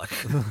to Moloch.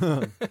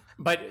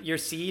 But your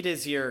seed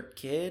is your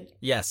kid?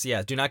 Yes,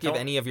 yeah. Do not give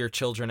any of your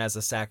children as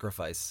a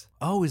sacrifice.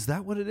 Oh, is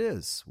that what it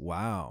is?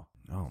 Wow.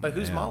 Oh, But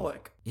who's man.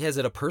 Moloch? Yeah, is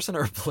it a person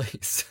or a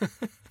place?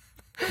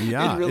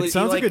 Yeah, it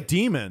sounds like a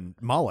demon,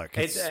 Moloch.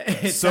 It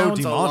so sounds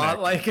demonic. a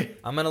lot like...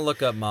 I'm going to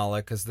look up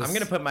Moloch because this... I'm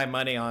going to put my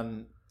money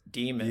on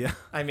demon. Yeah.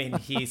 I mean,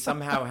 he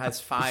somehow has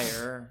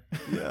fire.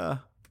 Yeah.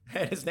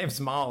 And his name's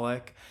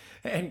Moloch.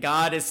 And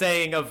God is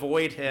saying,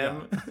 avoid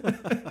him.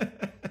 Yeah.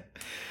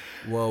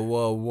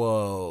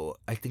 Whoa.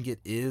 I think it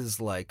is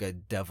like a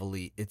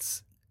devilly...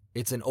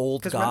 It's an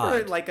old god.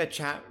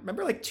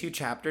 Remember like 2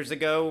 chapters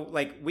ago,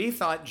 like we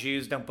thought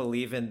Jews don't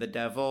believe in the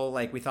devil.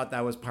 Like we thought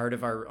that was part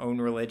of our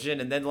own religion.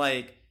 And then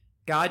like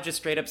God just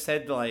straight up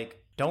said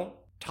like, don't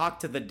talk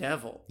to the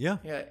devil. Yeah.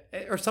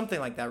 Or something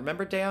like that.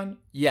 Remember, Dan?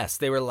 Yes,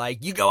 they were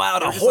like, you go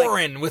out a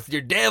whoring with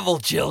your devil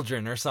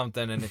children or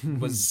something. And it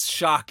was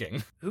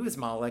shocking. Who is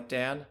Moloch,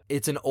 Dan?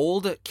 It's an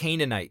old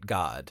Canaanite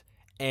god.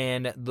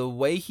 And the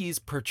way he's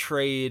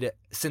portrayed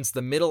since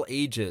the Middle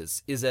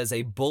Ages is as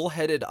a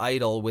bull-headed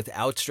idol with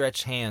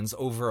outstretched hands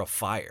over a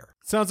fire.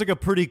 Sounds like a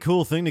pretty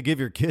cool thing to give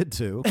your kid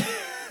to.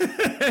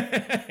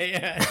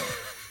 Yeah.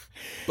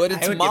 But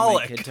it's I would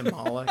Moloch. give my kid to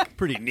Moloch.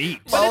 Pretty neat.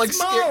 But it's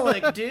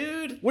Moloch,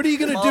 dude. What are you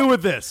going to do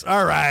with this?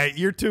 All right,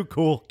 you're too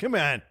cool. Come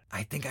on.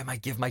 I think I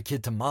might give my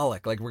kid to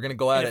Moloch. Like, we're going to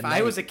go out If at night.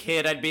 I was a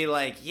kid, I'd be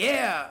like,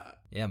 yeah,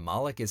 Yeah,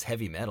 Moloch is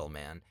heavy metal,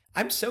 man.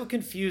 I'm so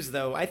confused,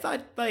 though. I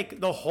thought, like,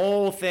 the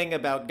whole thing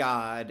about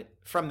God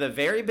from the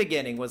very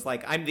beginning was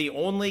like, I'm the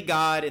only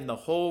God in the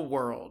whole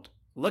world.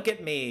 Look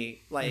at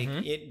me. Like,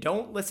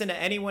 don't listen to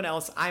anyone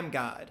else. I'm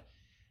God.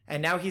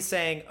 And now he's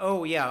saying,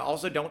 oh, yeah,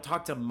 also don't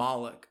talk to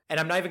Moloch. And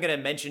I'm not even going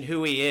to mention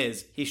who he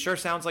is. He sure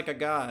sounds like a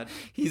god.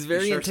 He's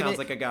very He sure sounds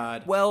like a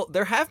god. Well,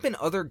 there have been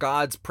other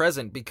gods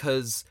present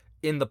because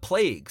in the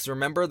plagues,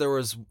 remember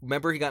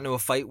he got into a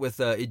fight with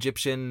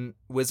Egyptian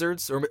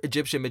wizards or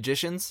Egyptian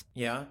magicians?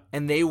 Yeah.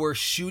 And they were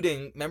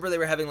shooting, remember they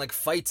were having like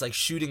fights, like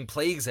shooting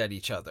plagues at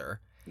each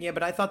other. Yeah,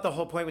 but I thought the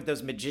whole point with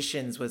those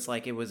magicians was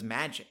like it was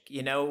magic,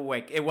 you know?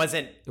 Like it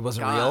wasn't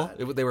God.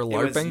 Real? They were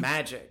LARPing? It was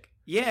magic.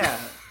 Yeah.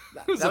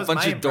 It was that a was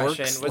bunch my of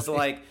impression, dorks. Was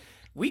like,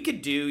 we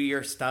could do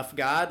your stuff,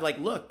 God. Like,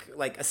 look,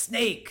 like a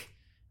snake,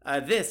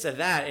 this or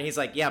that. And he's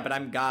like, yeah, but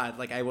I'm God.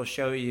 Like, I will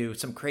show you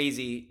some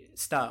crazy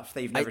stuff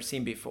that you've never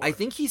seen before. I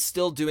think he's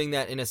still doing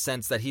that in a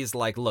sense that he's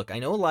like, look, I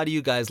know a lot of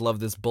you guys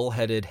love this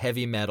bullheaded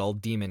heavy metal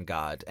demon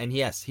god. And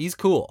yes, he's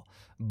cool.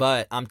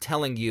 But I'm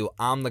telling you,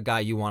 I'm the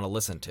guy you want to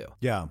listen to.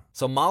 Yeah.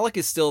 So Moloch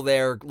is still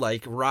there,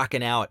 like,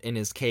 rocking out in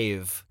his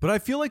cave. But I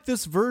feel like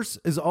this verse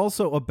is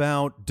also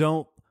about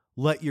don't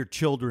let your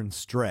children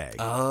stray.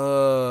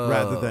 Oh.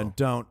 Rather than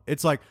don't.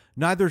 It's like,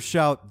 neither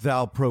shalt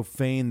thou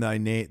profane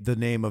the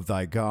name of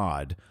thy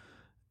God.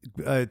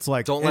 It's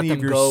like, don't any let them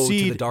of your go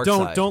seed, to the dark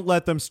don't, side. Don't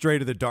let them stray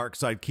to the dark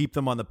side. Keep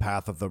them on the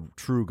path of the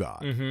true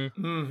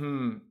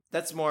God.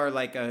 That's more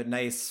like a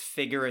nice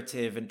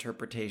figurative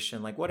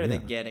interpretation. Like, what are they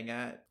getting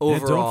at? And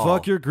Overall. don't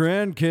fuck your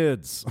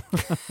grandkids.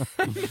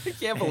 I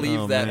can't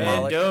believe that, man.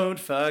 Moloch. And don't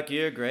fuck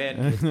your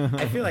grandkids.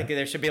 I feel like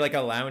there should be like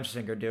a lounge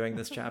singer doing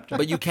this chapter.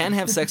 But you can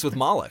have sex with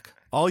Moloch.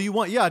 All you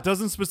want. Yeah, it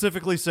doesn't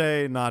specifically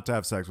say not to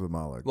have sex with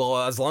Moloch. Well,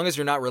 as long as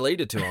you're not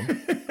related to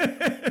him,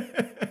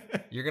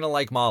 you're going to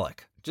like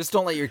Moloch. Just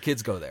don't let your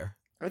kids go there.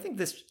 I think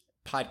this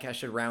podcast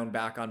should round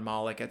back on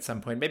Moloch at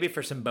some point. Maybe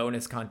for some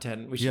bonus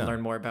content, we should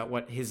learn more about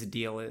what his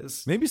deal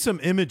is. Maybe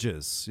some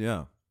images.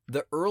 Yeah.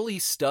 The early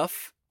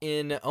stuff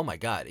in, oh my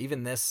God,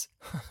 even this,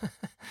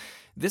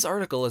 this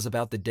article is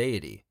about the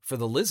deity. For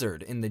the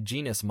lizard in the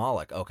genus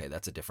Moloch, okay,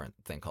 that's a different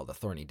thing called the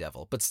thorny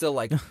devil. But still,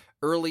 like,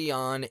 early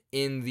on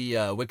in the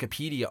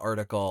Wikipedia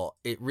article,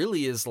 it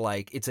really is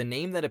like, it's a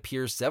name that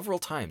appears several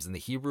times in the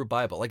Hebrew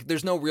Bible. Like,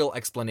 there's no real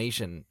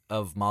explanation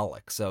of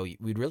Moloch, so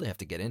we'd really have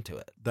to get into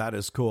it. That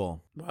is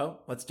cool.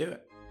 Well, let's do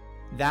it.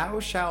 Thou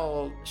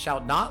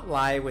shalt not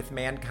lie with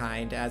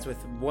mankind as with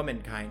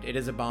womankind. It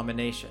is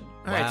abomination.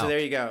 All right, so there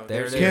you go.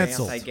 There There's it your is.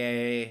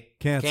 anti-gay.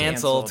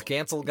 Canceled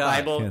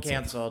God. Bible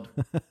canceled.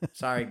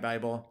 Sorry,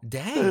 Bible.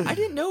 Dang, I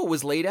didn't know it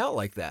was laid out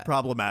like that.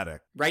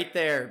 Problematic. Right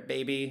there,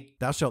 baby.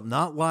 Thou shalt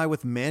not lie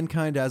with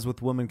mankind as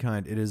with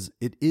womankind. It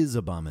is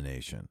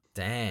abomination.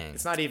 Dang.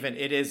 It's not even,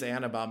 it is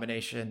an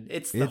abomination.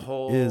 It's the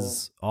whole. It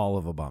is all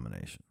of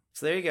abomination.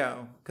 So there you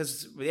go.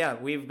 Because, yeah,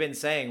 we've been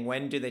saying,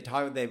 when do they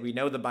talk, that we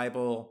know the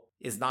Bible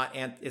is not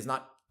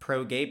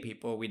pro-gay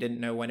people. We didn't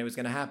know when it was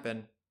going to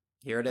happen.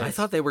 Here it is. I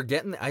thought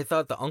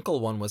the uncle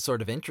one was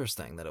sort of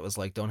interesting, that it was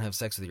like, don't have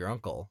sex with your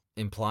uncle,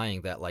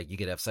 implying that like you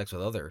could have sex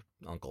with other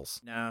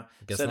uncles. No.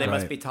 Guess So they not.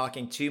 must be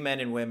talking to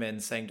men and women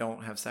saying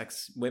don't have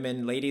sex.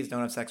 Ladies,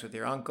 don't have sex with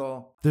your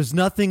uncle. There's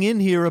nothing in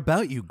here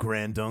about you,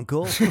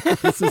 granduncle.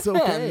 This is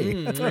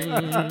okay.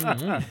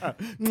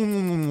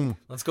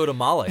 Let's go to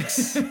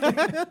Moloch's.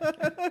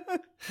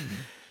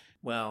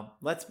 Well,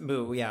 let's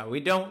move. Yeah, we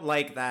don't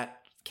like that.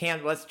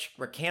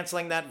 We're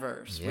canceling that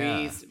verse.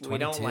 Yeah, we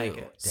don't 22. like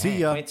it. See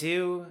ya.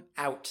 22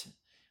 out.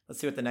 Let's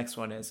see what the next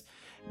one is.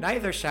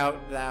 Neither shalt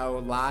thou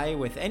lie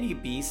with any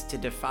beast to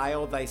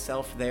defile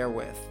thyself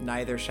therewith.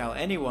 Neither shall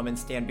any woman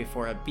stand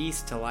before a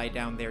beast to lie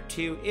down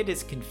thereto. It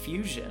is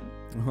confusion.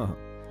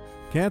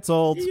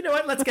 Canceled. You know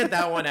what? Let's get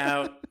that one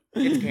out.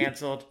 It's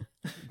canceled.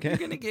 You're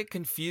gonna get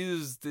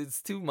confused.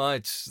 It's too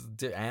much.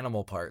 The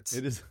animal parts.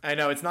 It is. I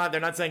know it's not. They're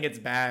not saying it's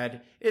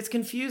bad. It's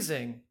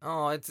confusing.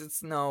 Oh,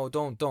 it's no.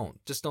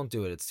 Don't. Just don't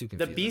do it. It's too The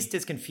confusing. beast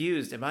is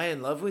confused. Am I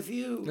in love with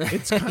you?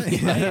 It's kind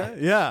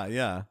of,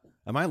 yeah.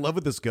 Am I in love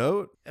with this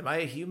goat? Am I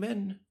a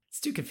human? It's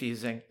too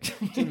confusing.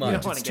 Too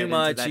much. It's too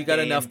much. You got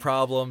enough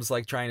problems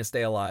like trying to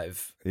stay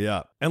alive.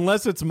 Yeah.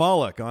 Unless it's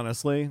Moloch,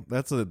 honestly.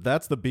 That's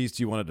the beast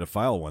you want to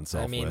defile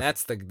oneself I mean,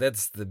 with.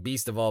 that's the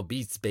beast of all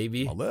beasts,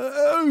 baby.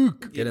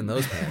 Moloch. Get in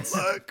those pants.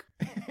 Moloch.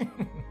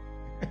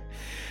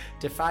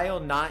 Defile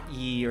not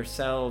ye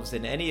yourselves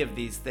in any of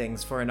these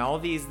things, for in all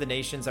these the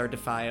nations are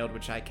defiled,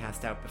 which I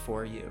cast out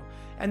before you.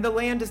 And the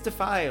land is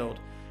defiled.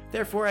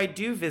 Therefore I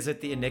do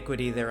visit the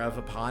iniquity thereof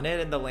upon it,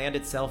 and the land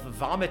itself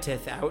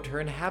vomiteth out her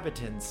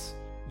inhabitants.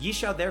 Ye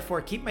shall therefore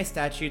keep my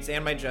statutes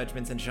and my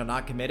judgments, and shall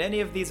not commit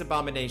any of these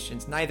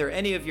abominations, neither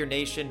any of your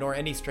nation, nor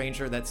any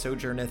stranger that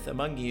sojourneth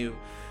among you.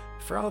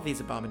 For all these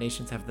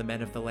abominations have the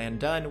men of the land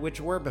done, which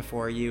were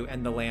before you,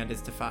 and the land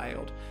is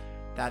defiled.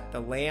 That the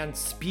land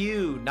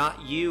spew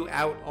not you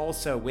out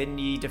also when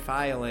ye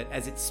defile it,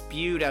 as it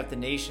spewed out the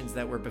nations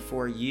that were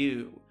before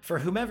you. For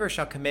whomever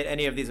shall commit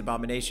any of these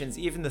abominations,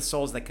 even the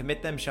souls that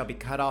commit them shall be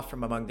cut off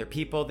from among their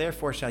people.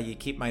 Therefore shall ye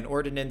keep mine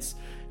ordinance,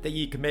 that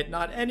ye commit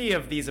not any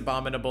of these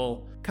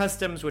abominable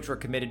customs which were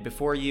committed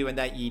before you, and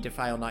that ye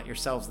defile not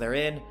yourselves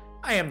therein.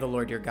 I am the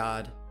Lord your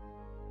God.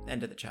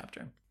 End of the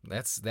chapter.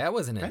 That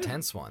was an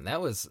intense one. It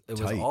was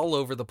all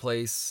over the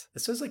place.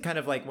 This was like kind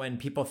of like when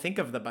people think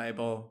of the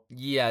Bible.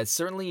 Yeah, it's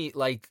certainly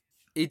like,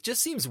 it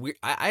just seems weird.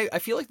 I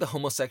feel like the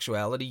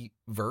homosexuality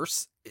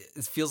verse,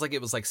 it feels like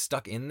it was like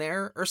stuck in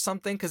there or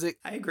something, because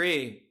I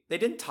agree. They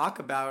didn't talk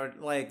about,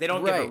 like, they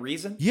don't give a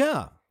reason.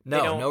 Yeah.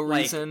 No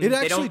reason. It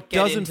actually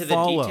doesn't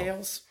follow. The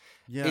details.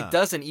 Yeah. It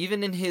doesn't.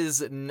 Even in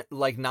his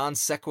like non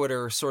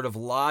sequitur sort of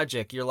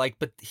logic, you're like,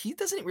 but he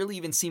doesn't really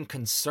even seem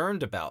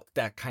concerned about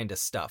that kind of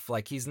stuff.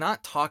 Like, he's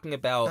not talking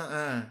about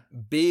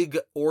big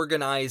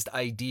organized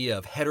idea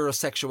of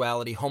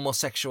heterosexuality,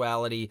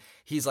 homosexuality.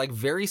 He's like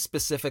very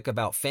specific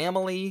about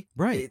family.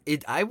 Right.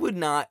 I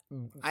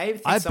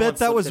bet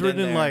that was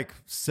written in like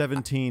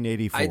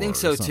 1784. I think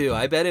so too.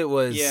 I bet it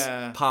was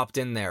popped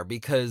in there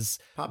because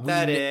pop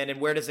that in.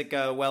 And where does it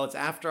go? Well, it's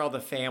after all the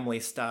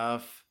family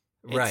stuff.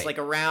 It's like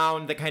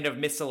around the kind of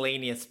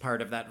miscellaneous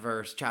part of that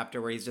verse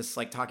chapter where he's just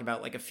like talking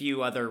about like a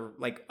few other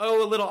like, a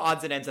little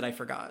odds and ends that I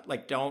forgot.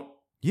 Like, don't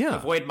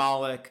avoid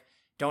Moloch.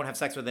 Don't have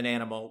sex with an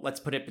animal. Let's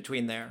put it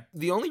between there.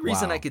 The only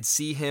reason I could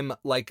see him,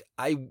 like,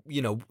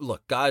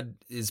 look, God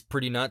is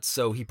pretty nuts,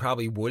 so he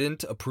probably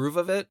wouldn't approve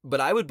of it. But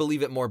I would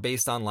believe it more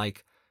based on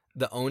like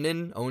the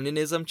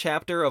Onanism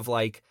chapter of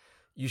like,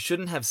 you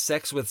shouldn't have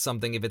sex with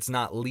something if it's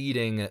not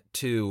leading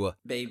to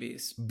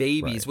babies,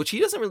 right. Which he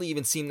doesn't really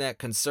even seem that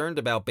concerned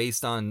about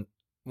based on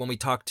when we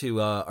talked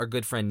to our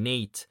good friend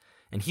Nate,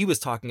 and he was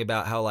talking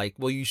about how like,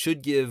 well, you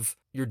should give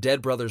your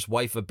dead brother's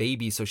wife a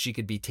baby so she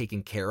could be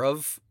taken care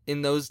of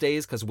in those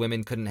days because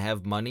women couldn't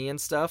have money and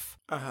stuff.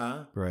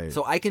 Right.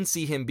 So I can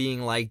see him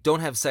being like,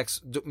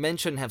 men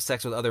shouldn't have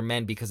sex with other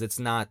men because it's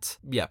not,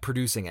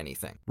 producing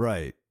anything.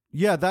 Right.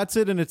 Yeah, that's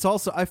it. And it's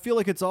also, I feel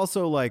like it's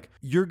also like,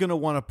 you're going to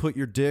want to put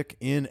your dick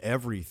in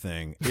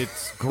everything.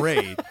 It's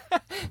great.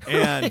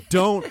 And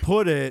don't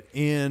put it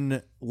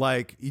in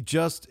like,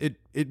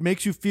 it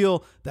makes you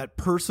feel that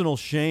personal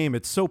shame.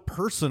 It's so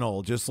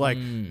personal. Just like,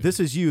 this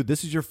is you,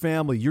 this is your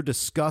family. You're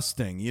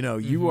disgusting. You know,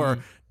 you are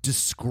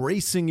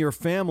disgracing your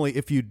family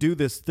if you do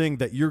this thing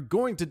that you're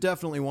going to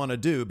definitely want to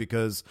do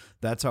because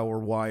that's how we're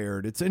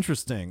wired. It's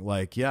interesting.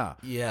 Like, yeah.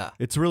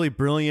 It's really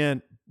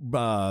brilliant.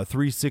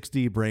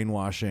 360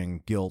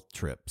 brainwashing guilt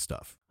trip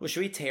stuff. Well, should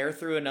we tear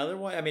through another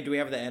one? I mean, do we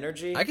have the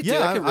energy? I could do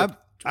it.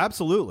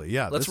 Absolutely.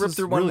 Yeah. Let's rip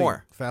through one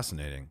more.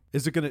 Fascinating.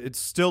 It's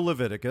still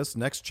Leviticus,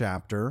 next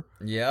chapter.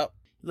 Yep.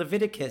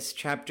 Leviticus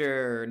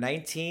chapter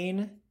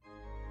 19.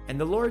 And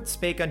the Lord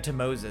spake unto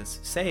Moses,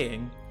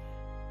 saying,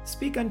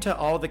 Speak unto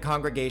all the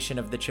congregation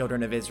of the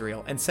children of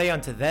Israel, and say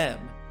unto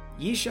them,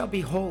 Ye shall be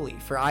holy,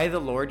 for I, the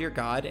Lord your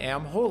God,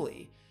 am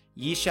holy.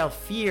 Ye shall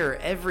fear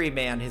every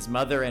man his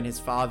mother and his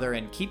father,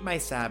 and keep my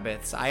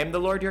Sabbaths. I am the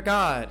Lord your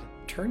God.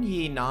 Turn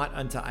ye not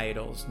unto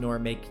idols, nor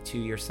make to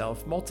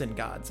yourself molten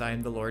gods. I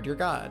am the Lord your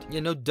God.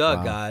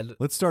 God.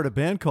 Let's start a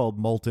band called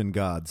Molten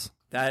Gods.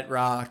 That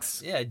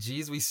rocks. Yeah,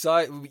 geez, we saw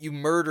it. You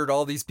murdered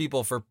all these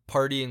people for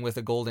partying with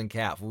a golden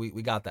calf. We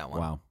got that one.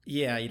 Wow.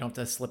 Yeah, you don't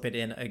have to slip it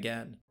in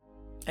again.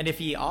 And if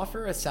ye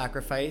offer a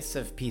sacrifice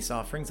of peace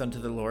offerings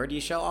unto the Lord, ye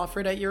shall offer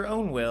it at your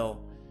own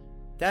will.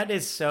 That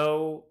is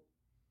so...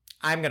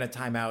 I'm going to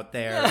time out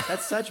there.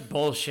 That's such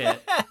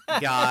bullshit,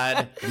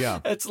 God. Yeah.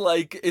 It's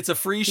like, it's a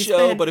free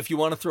show, but if you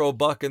want to throw a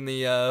buck in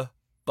the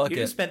bucket.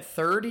 You just spent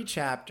 30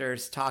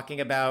 chapters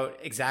talking about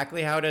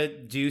exactly how to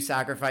do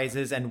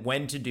sacrifices and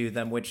when to do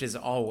them, which is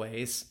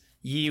always.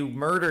 You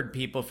murdered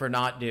people for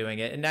not doing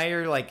it. And now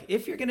you're like,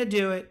 if you're going to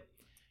do it,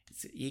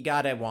 you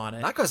got to want it.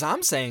 Not because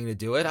I'm saying to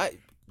do it.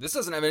 This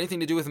doesn't have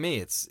anything to do with me.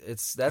 It's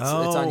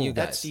on you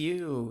guys. That's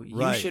you.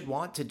 Right. You should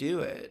want to do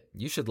it.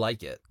 You should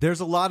like it. There's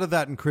a lot of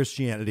that in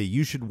Christianity.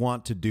 You should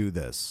want to do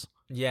this.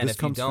 Yeah, and this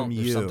if you don't,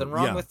 there's something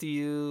wrong with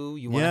you.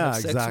 You want to have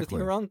sex with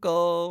your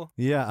uncle.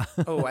 Yeah.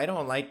 Oh, I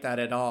don't like that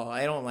at all.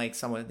 I don't like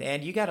someone,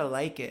 and you got to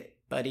like it,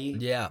 buddy.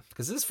 Yeah,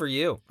 because this is for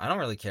you. I don't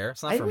really care.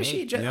 It's not for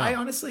me. I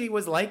honestly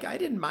was like, I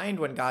didn't mind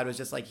when God was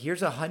just like,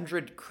 here's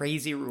 100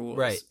 crazy rules.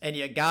 Right. And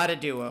you got to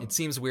do them. It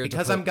seems weird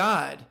because I'm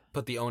God.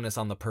 Put the onus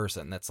on the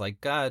person. That's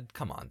like, God,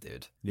 come on,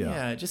 dude.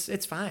 Yeah,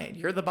 it's fine.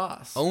 You're the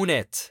boss. Own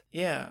it.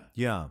 Yeah.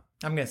 Yeah.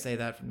 I'm going to say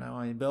that from now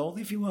on, but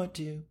only if you want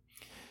to.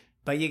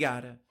 But you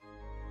gotta.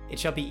 It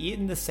shall be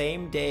eaten the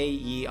same day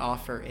ye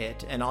offer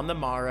it, and on the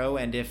morrow,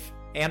 and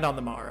on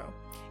the morrow.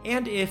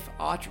 And if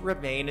aught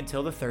remain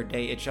until the third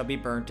day, it shall be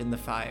burnt in the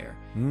fire.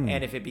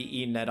 And if it be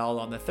eaten at all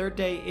on the third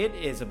day, it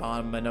is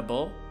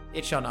abominable,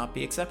 it shall not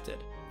be accepted.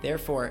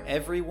 Therefore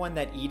everyone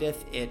that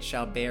eateth it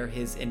shall bear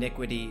his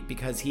iniquity,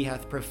 because he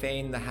hath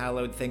profaned the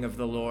hallowed thing of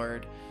the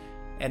Lord,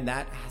 and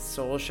that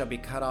soul shall be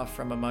cut off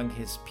from among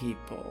his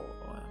people.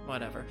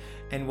 Whatever.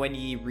 And when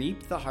ye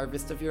reap the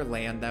harvest of your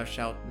land, thou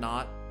shalt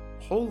not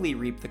wholly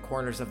reap the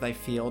corners of thy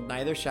field,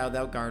 neither shalt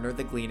thou garner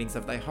the gleanings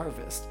of thy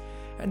harvest.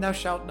 And thou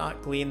shalt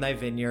not glean thy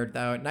vineyard,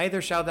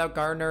 neither shalt thou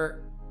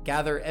garner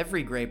Gather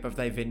every grape of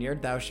thy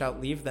vineyard, thou shalt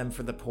leave them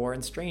for the poor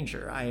and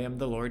stranger. I am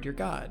the Lord your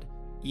God.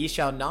 Ye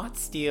shall not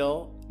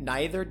steal,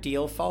 neither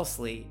deal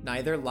falsely,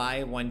 neither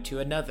lie one to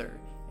another.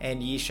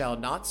 And ye shall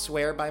not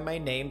swear by my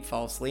name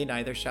falsely,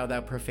 neither shalt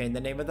thou profane the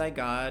name of thy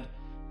God.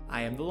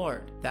 I am the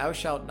Lord. Thou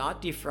shalt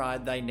not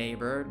defraud thy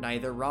neighbor,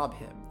 neither rob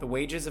him. The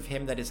wages of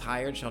him that is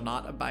hired shall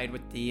not abide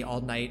with thee all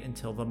night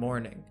until the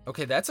morning.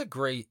 Okay, that's a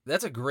great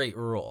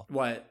rule.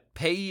 What?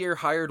 Pay your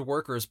hired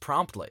workers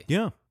promptly.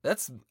 Yeah.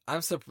 That's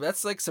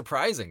like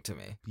surprising to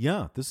me.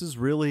 Yeah, this is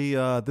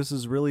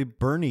really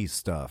Bernie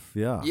stuff.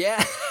 Yeah.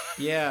 Yeah.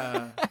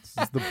 Yeah. This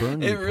is the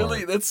Bernie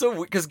part. That's so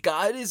weird, because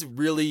God is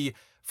really,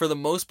 for the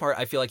most part,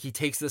 I feel like he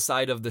takes the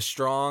side of the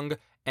strong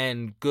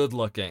and good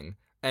looking.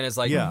 And it's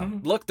like,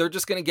 look, they're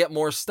just going to get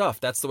more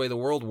stuff. That's the way the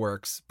world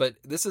works. But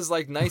this is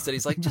like nice that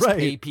he's like, just Right.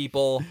 pay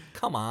people.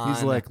 Come on.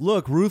 He's like,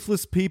 look,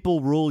 ruthless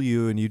people rule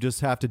you, and you just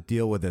have to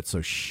deal with it.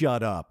 So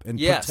shut up and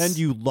Yes. pretend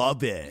you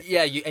love it.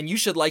 yeah, and you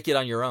should like it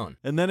on your own.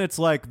 And then it's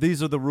like,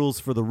 these are the rules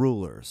for the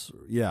rulers.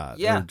 Yeah.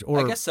 Yeah,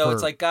 or I guess so. for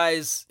It's like,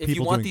 guys, if you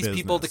people want doing these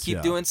people to business, keep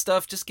yeah. doing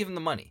stuff, just give them the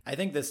money. I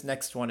think this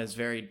next one is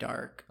very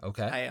dark.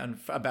 Okay.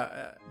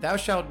 Thou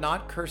shalt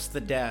not curse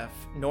the deaf,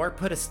 nor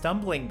put a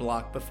stumbling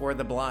block before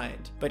the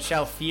blind, but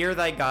shall fear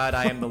thy God.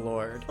 I am the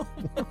Lord.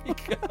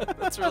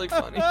 That's really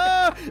funny.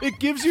 it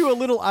gives you a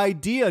little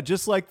idea,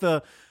 just like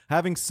the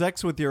having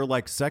sex with your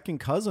like second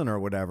cousin or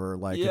whatever.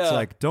 Like Yeah. it's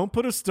like, don't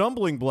put a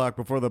stumbling block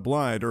before the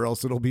blind, or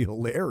else it'll be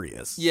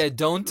hilarious. Yeah,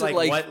 don't like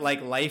like what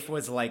like life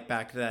was like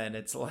back then.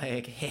 It's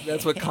like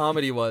that's what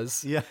comedy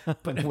was. Yeah.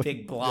 put a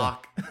big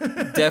block.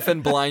 Deaf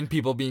and blind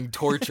people being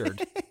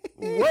tortured.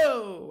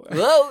 Whoa.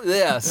 Well,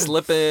 yeah,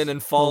 slipping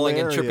and falling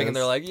and tripping, and Hilarious.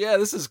 they're like, yeah,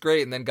 this is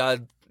great. And then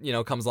God,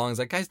 comes along and is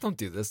like, guys, don't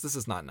do this. This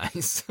is not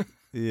nice.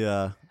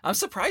 Yeah. I'm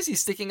surprised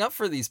he's sticking up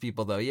for these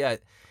people, though. Yeah,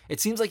 it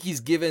seems like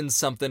he's given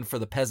something for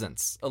the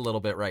peasants a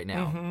little bit right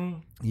now.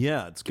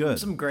 Yeah, it's good.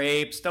 Some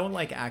grapes. Don't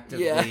like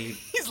actively. Yeah,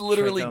 he's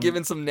literally trick 'em.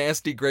 giving some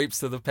nasty grapes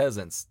to the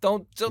peasants.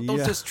 Don't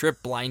Yeah. just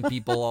trip blind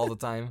people all the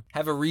time.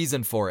 Have a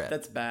reason for it.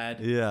 That's bad.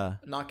 Yeah.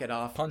 Knock it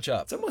off. Punch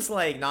up. It's almost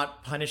like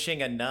not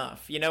punishing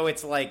enough.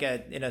 It's like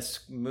in a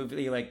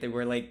movie like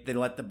they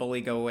let the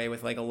bully go away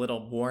with like a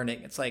little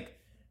warning. It's like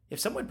if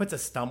someone puts a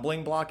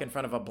stumbling block in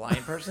front of a blind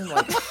person,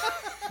 like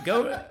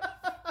go.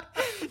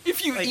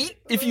 If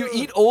you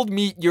eat old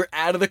meat, you're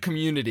out of the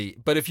community.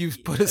 But if you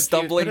put a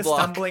stumbling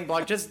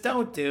block, just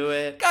don't do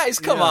it. guys,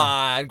 come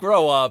on,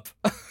 grow up.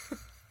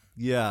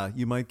 Yeah,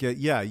 you might get.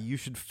 Yeah, you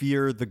should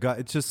fear the God.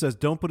 It just says,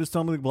 "Don't put a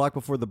stumbling block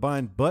before the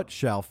blind, but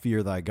shall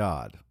fear thy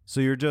God." So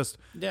you're just.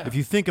 Yeah. If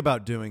you think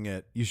about doing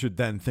it, you should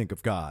then think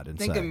of God and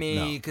Think say, of me,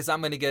 no. because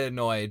I'm gonna get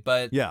annoyed.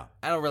 But Yeah.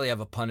 I don't really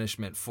have a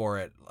punishment for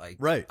it. Like,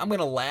 Right. I'm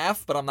gonna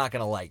laugh, but I'm not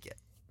gonna like it.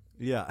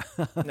 Yeah.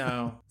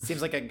 No,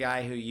 seems like a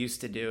guy who used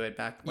to do it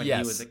back when he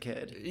Yes. was a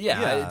kid.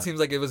 Yeah, it seems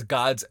like it was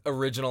God's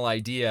original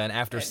idea, and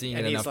after seeing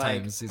And it he's enough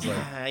like, times, he's like,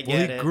 I Well,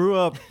 get he it.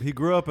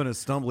 grew up in a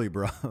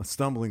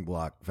stumbling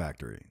block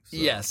factory. So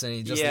yes, and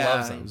he just Yeah.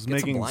 loves He him. he was Get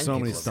some making blind so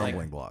many people to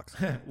stumbling blocks.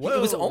 Whoa. It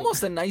was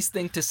almost a nice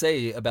thing to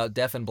say about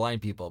deaf and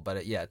blind people, but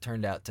it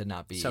turned out to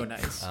not be So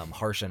nice.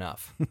 Harsh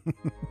enough.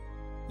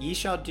 Ye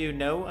shall do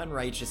no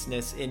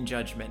unrighteousness in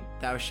judgment.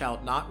 Thou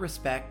shalt not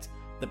respect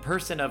the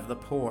person of the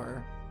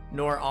poor,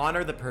 nor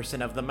honor the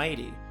person of the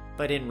mighty.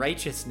 But in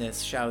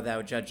righteousness shalt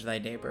thou judge thy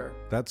neighbor.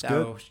 That's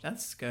good.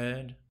 That's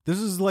good. This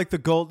is like the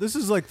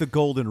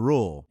golden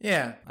rule.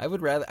 Yeah. I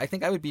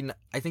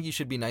think you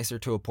should be nicer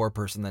to a poor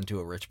person than to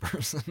a rich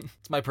person.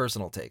 It's my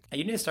personal take.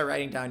 You need to start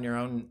writing down your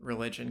own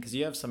religion because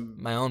you have some.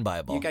 My own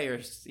Bible. You got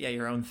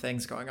your own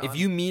things going on. If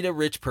you meet a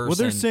rich person, Well,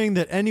 they're saying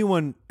that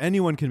anyone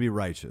can be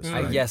righteous.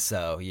 I right? guess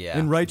so. Yeah.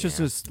 In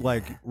righteousness,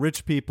 like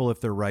rich people, if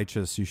they're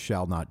righteous, you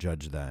shall not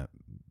judge them.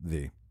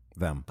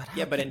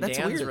 Yeah, but in That's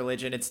Dan's weird.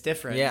 religion, it's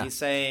different. Yeah. He's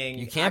saying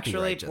You can't be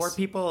actually righteous. poor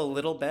people a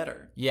little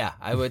better. Yeah,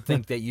 I would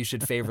think that you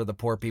should favor the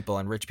poor people,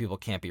 and rich people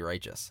can't be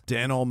righteous.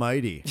 Dan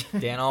Almighty.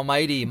 Dan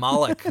Almighty,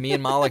 Moloch, me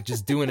and Moloch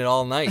just doing it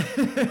all night.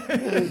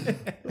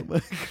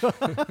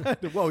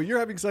 Whoa, you're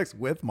having sex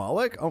with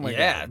Moloch? Oh my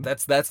Yeah, god.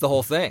 that's the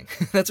whole thing.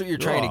 That's what you're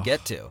trying Oh. to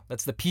get to.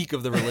 That's the peak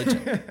of the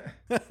religion.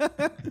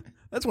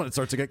 That's when it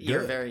starts to get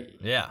Your good.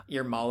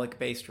 your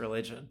Moloch-based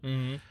religion.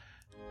 Mm-hmm.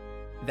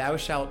 Thou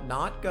shalt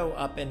not go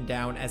up and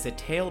down as a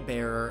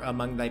talebearer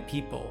among thy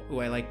people. Ooh,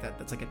 I like that.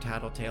 That's like a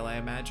tattletale, I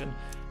imagine.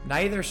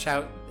 Neither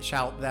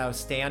shalt thou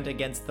stand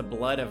against the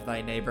blood of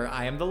thy neighbor.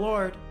 I am the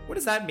Lord. What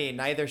does that mean?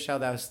 Neither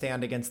shalt thou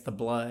stand against the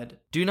blood.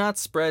 Do not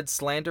spread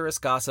slanderous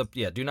gossip.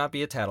 Yeah, do not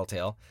be a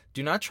tattletale.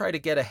 Do not try to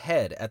get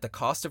ahead at the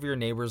cost of your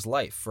neighbor's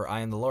life, for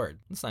I am the Lord.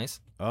 That's nice.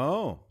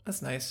 Oh.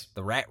 That's nice.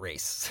 The rat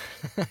race.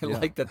 I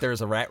like that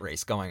there's a rat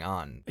race going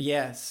on.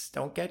 Yes,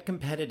 don't get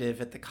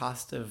competitive at the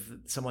cost of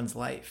someone's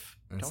life.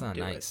 That's Don't not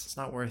do it. nice. It's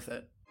not worth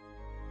it.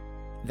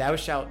 Thou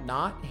shalt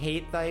not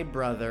hate thy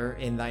brother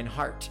in thine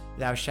heart.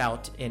 Thou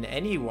shalt in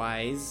any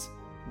wise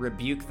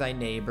rebuke thy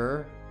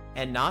neighbor,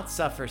 and not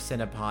suffer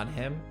sin upon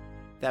him.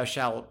 Thou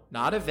shalt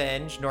not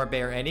avenge, nor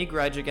bear any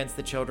grudge against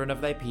the children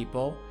of thy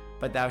people,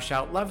 but thou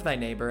shalt love thy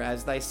neighbor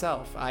as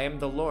thyself. I am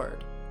the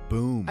Lord.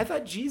 Boom. I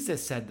thought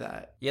Jesus said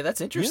that. Yeah,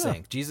 that's interesting.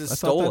 Yeah, Jesus I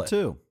stole thought that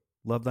it. too.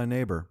 Love thy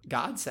neighbor.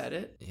 God said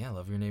it. Yeah,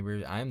 love your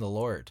neighbor. I am the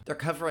Lord. We're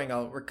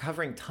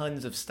covering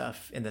tons of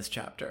stuff in this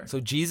chapter. So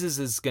Jesus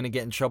is going to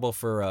get in trouble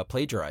for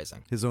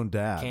plagiarizing. His own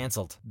dad.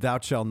 Canceled. Thou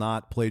shalt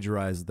not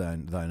plagiarize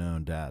thine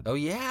own dad. Oh,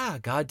 yeah.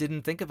 God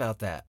didn't think about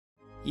that.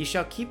 Ye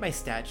shall keep my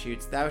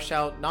statutes. Thou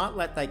shalt not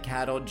let thy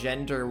cattle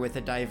gender with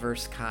a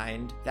diverse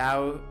kind.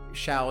 Thou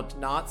shalt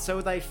not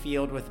sow thy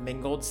field with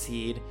mingled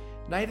seed.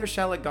 Neither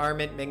shall a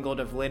garment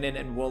mingled of linen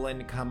and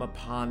woolen come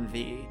upon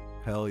thee.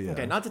 Hell yeah.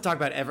 Okay, not to talk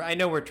about I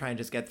know we're trying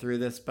to just get through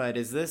this, but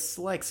is this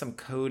like some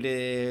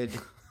coded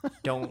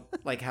don't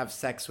like have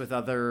sex with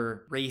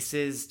other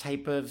races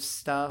type of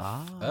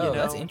stuff? Oh,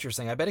 that's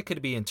interesting. I bet it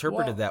could be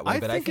interpreted that way,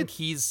 but I think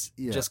he's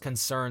just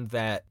concerned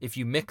that if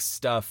you mix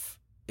stuff,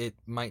 it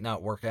might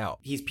not work out.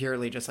 He's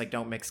purely just like,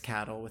 don't mix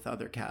cattle with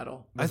other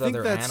cattle. I think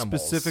that's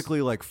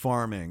specifically like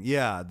farming.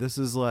 Yeah, this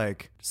is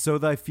like, sow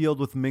thy field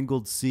with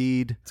mingled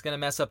seed. It's going to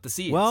mess up the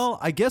seeds. Well,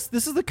 I guess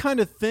this is the kind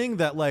of thing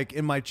that like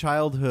in my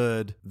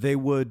childhood, they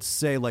would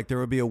say, like there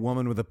would be a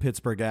woman with a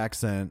Pittsburgh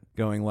accent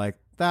going like,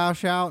 thou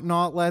shalt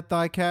not let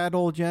thy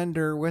cattle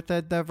gender with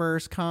a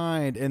diverse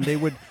kind. And they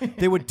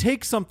would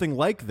take something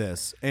like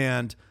this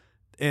and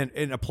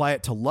apply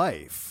it to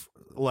life.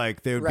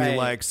 Like they would be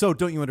like, so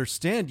don't you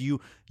understand? You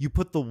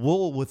put the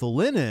wool with the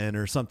linen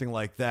or something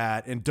like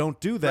that, and don't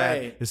do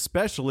that,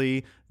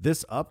 especially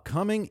this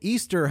upcoming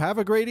Easter. Have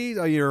a great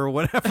Easter or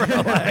whatever.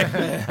 Like,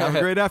 have a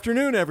great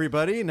afternoon,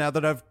 everybody. Now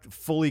that I've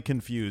fully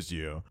confused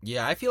you.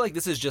 Yeah, I feel like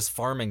this is just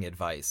farming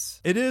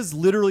advice. It is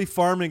literally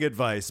farming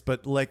advice,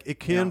 but like it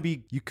can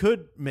be, you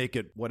could make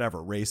it whatever,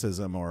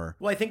 racism or.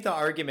 Well, I think the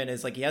argument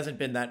is like he hasn't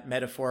been that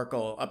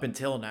metaphorical up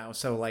until now.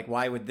 So like,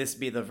 why would this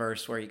be the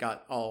verse where he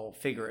got all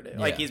figurative?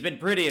 Like he's been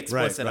pretty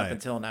explicit up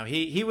until now.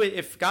 He would,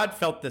 if God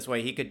felt this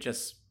way, he could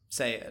just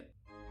say it.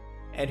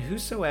 And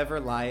whosoever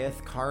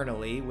lieth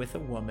carnally with a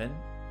woman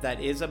that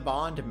is a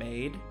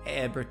bondmaid,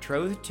 and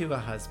betrothed to a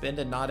husband,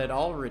 and not at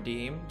all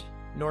redeemed,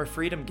 nor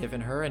freedom given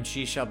her, and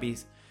she shall be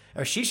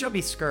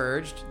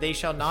scourged, they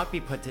shall not be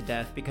put to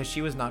death, because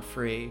she was not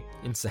free.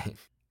 Insane.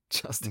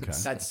 Just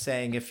insane. That's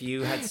saying if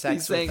you had sex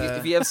He's saying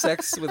if you have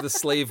sex with a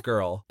slave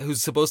girl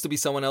who's supposed to be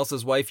someone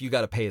else's wife, you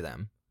got to pay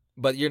them.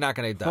 But you're not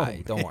going to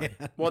die. Don't worry.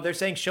 Well, they're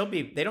saying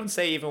they don't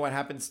say even what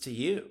happens to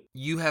you.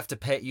 You have to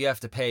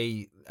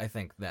pay, I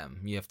think,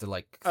 them. You have to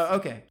like. Oh,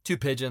 okay. 2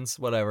 pigeons,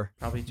 whatever.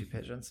 Probably 2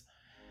 pigeons.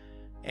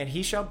 And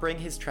he shall bring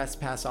his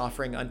trespass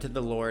offering unto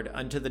the Lord,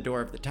 unto the door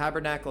of the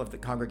tabernacle of the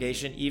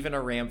congregation, even a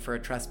ram for a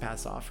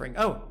trespass offering.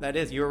 Oh, that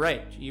is, you were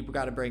right. You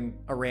got to bring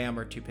a ram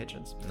or 2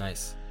 pigeons.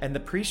 Nice. And the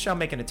priest shall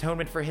make an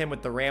atonement for him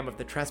with the ram of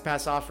the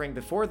trespass offering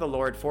before the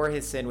Lord for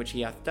his sin which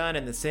he hath done,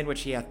 and the sin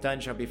which he hath done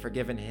shall be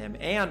forgiven him.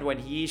 And when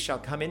he shall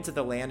come into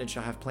the land and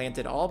shall have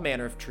planted all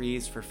manner of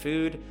trees for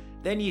food,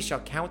 then ye shall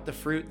count the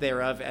fruit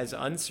thereof as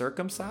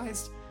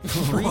uncircumcised.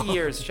 3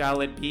 years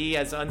shall it be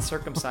as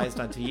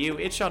uncircumcised unto you.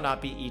 It shall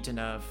not be eaten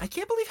of. I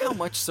can't believe how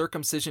much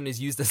circumcision is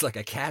used as like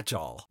a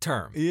catch-all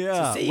term.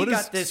 Yeah. So what you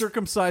is got this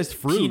circumcised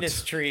fruit?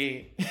 Penis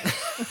tree.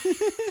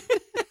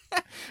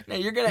 Now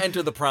you're going to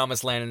enter the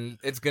promised land and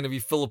it's going to be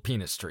full of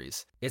penis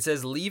trees. It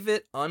says, leave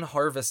it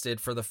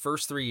unharvested for the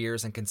first 3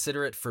 years and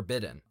consider it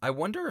forbidden. I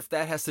wonder if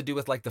that has to do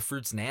with like the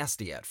fruit's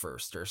nasty at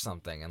first or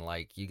something. And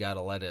like, you got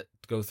to let it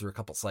go through a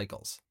couple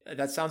cycles.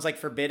 That sounds like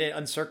forbidden.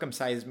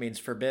 Uncircumcised means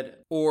forbidden.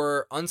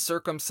 Or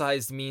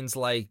uncircumcised means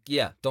like,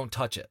 yeah, don't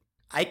touch it.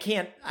 I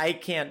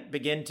can't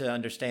begin to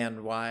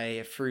understand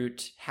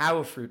how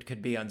a fruit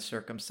could be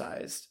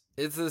uncircumcised.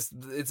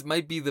 It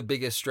might be the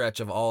biggest stretch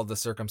of all the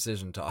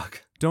circumcision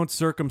talk. Don't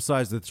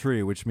circumcise the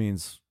tree, which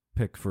means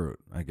pick fruit,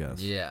 I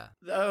guess. Yeah.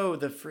 Oh,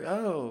 the fruit.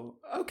 Oh,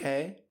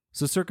 okay.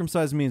 So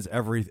circumcise means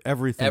everything.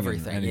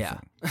 Everything, yeah.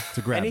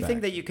 To grab anything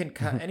back. that you can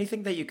cut.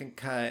 Anything that you can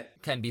cut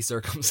can be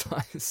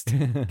circumcised.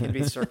 can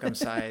be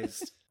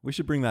circumcised. We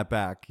should bring that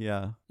back.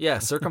 Yeah. Yeah.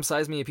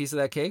 Circumcise me a piece of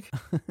that cake.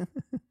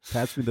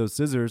 Pass me those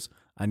scissors.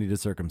 I need to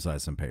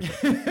circumcise some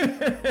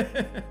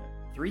paper.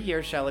 3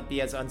 years shall it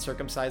be as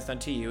uncircumcised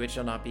unto you, it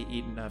shall not be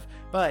eaten of.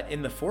 But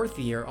in the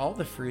 4th year all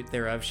the fruit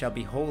thereof shall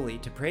be holy,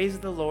 to praise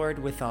the Lord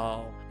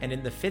withal. And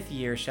in the 5th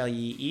year shall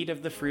ye eat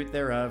of the fruit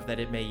thereof, that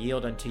it may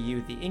yield unto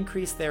you the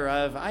increase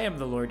thereof. I am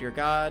the Lord your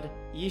God.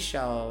 Ye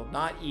shall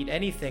not eat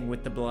anything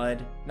with the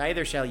blood,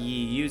 neither shall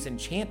ye use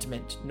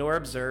enchantment, nor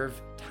observe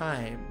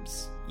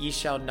times. Ye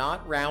shall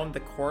not round the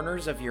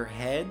corners of your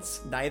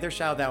heads, neither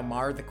shall thou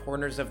mar the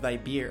corners of thy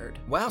beard.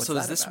 Wow, What's so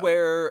is this about?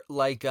 where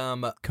like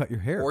Cut your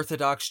hair.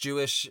 Orthodox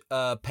Jewish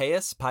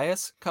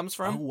pious comes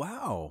from? Oh,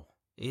 wow.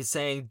 He's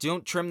saying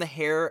don't trim the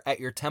hair at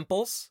your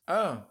temples.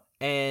 Oh.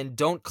 And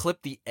don't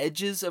clip the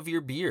edges of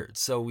your beard.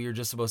 So we're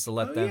just supposed to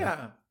let them.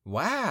 Yeah.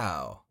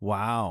 Wow.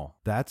 Wow.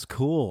 That's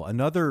cool.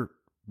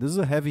 This is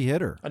a heavy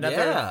hitter.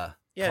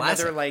 Yeah, Classic.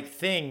 another like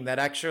thing that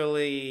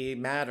actually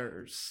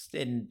matters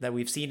that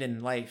we've seen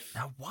in life.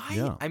 Now, why?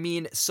 Yeah. I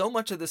mean, so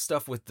much of this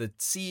stuff with the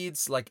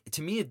seeds, like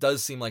to me, it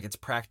does seem like it's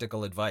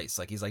practical advice.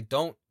 Like he's like,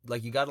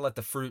 you got to let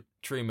the fruit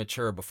tree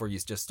mature before you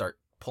just start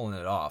pulling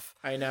it off.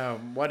 I know.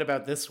 What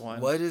about this one?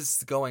 What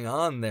is going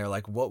on there?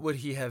 Like, what would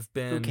he have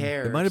been? Who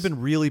cares? It might have been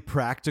really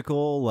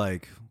practical.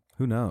 Like,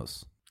 who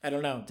knows? I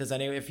don't know. Does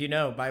anyone, if you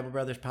know,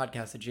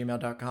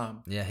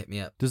 BibleBrothersPodcast@gmail.com. Yeah, hit me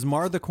up. Does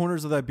mar the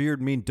corners of that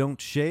beard mean don't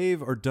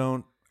shave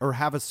or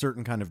have a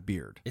certain kind of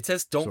beard? It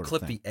says don't sort of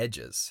clip thing. the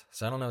edges.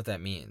 So I don't know what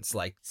that means.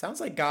 Like, Sounds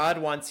like God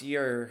wants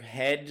your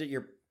head,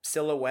 your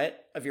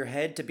silhouette of your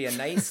head to be a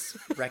nice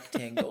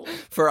rectangle.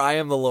 for I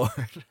am the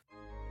Lord.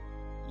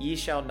 Ye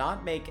shall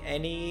not make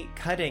any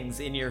cuttings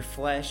in your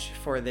flesh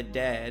for the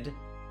dead,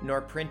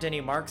 nor print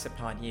any marks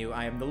upon you.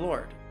 I am the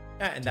Lord.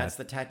 And that's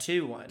the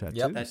tattoo one.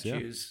 Tattoos, That yeah.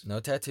 Jews. No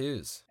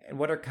tattoos. And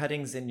what are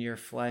cuttings in your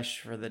flesh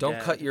for the Don't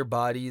dead? cut your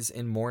bodies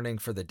in mourning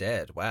for the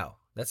dead. Wow.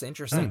 That's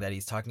interesting that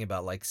he's talking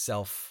about like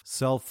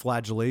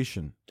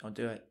Self-flagellation. Don't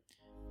do it.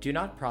 Do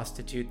not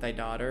prostitute thy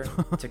daughter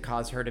to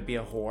cause her to be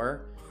a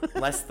whore,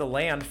 lest the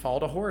land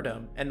fall to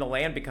whoredom, and the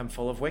land become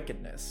full of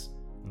wickedness.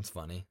 That's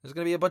funny. There's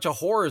going to be a bunch of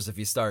whores if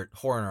you start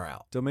whoring her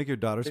out. Don't make your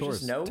daughter's There's horse.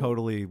 just no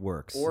Totally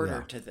works.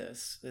 Order Yeah. to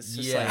this. It's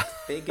just Yeah. like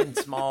big and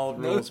small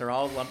rules are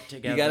all lumped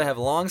together. You got to have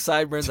long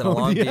sideburns and a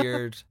long yeah.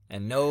 beard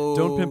and no...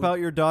 Don't pimp out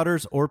your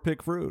daughters or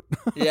pick fruit.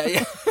 Yeah,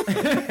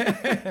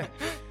 yeah.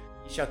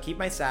 You shall keep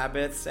my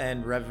Sabbaths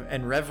and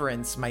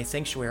reverence my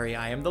sanctuary.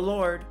 I am the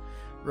Lord.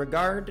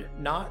 Regard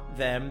not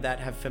them that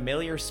have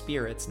familiar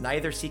spirits,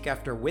 neither seek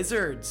after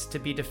wizards to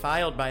be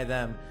defiled by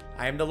them.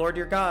 I am the Lord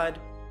your God.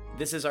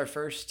 This is our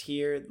first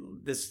here.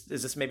 Is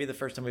this maybe the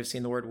first time we've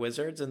seen the word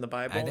wizards in the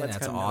Bible? I think that's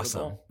kind of awesome.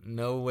 notable.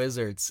 No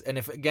wizards. And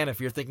if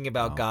you're thinking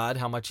about God,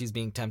 how much he's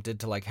being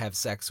tempted to like have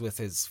sex with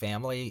his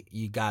family,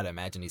 you gotta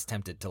imagine he's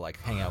tempted to like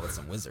hang out with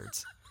some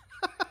wizards.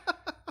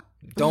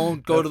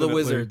 Don't go to the Definitely.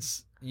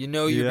 wizards. You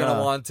know you're Yeah.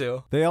 gonna want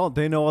to.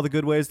 They know all the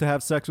good ways to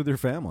have sex with your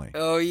family.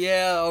 Oh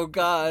yeah. Oh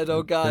God.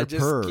 Oh God. They're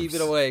Just pervs. keep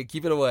it away.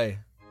 Keep it away.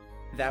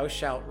 Thou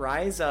shalt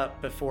rise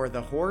up before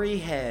the hoary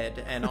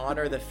head and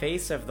honor the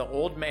face of the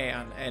old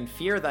man and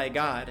fear thy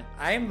God.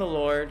 I am the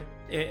Lord.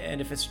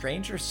 And if a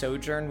stranger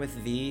sojourn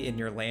with thee in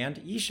your land,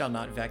 ye shall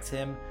not vex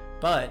him.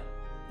 But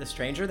the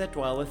stranger that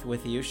dwelleth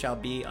with you shall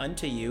be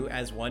unto you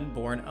as one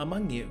born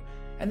among you.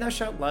 And thou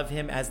shalt love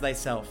him as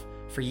thyself.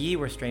 For ye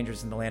were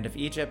strangers in the land of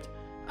Egypt.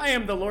 I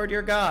am the Lord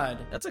your God.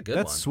 That's a good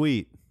That's one.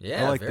 sweet.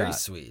 Yeah, I like very that.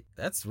 sweet.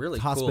 That's really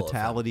It's cool. of him.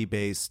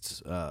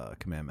 hospitality-based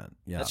commandment.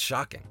 Yeah. That's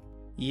shocking.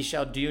 Ye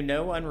shall do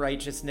no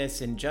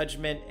unrighteousness in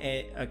judgment.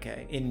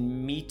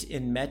 In meat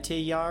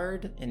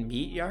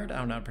yard. I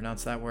don't know how to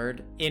pronounce that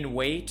word. In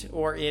weight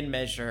or in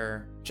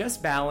measure.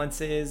 Just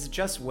balances,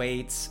 just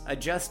weights, a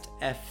just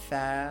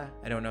ephah.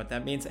 I don't know what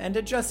that means. And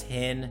a just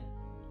hin.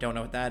 Don't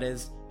know what that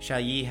is. Shall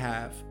ye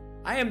have.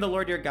 I am the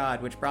Lord your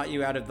God, which brought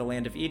you out of the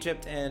land of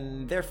Egypt,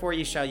 and therefore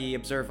ye shall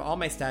observe all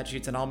my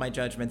statutes and all my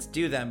judgments.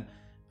 Do them.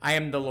 I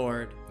am the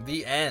Lord.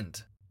 The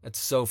end. That's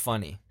so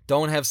funny.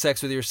 Don't have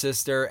sex with your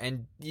sister,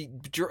 and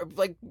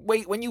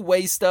wait when you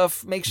weigh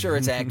stuff, make sure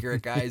it's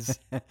accurate, guys.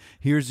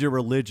 Here's your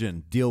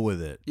religion. Deal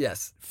with it.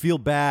 Yes. Feel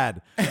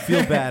bad.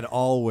 Feel bad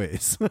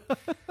always.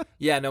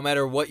 Yeah, no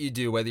matter what you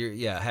do, whether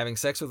you're having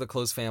sex with a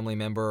close family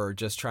member or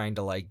just trying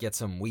to like get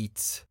some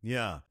wheat.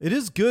 Yeah. It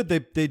is good.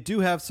 They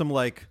do have some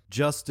like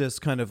justice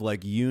kind of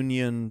like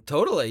union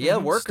Totally. Yeah,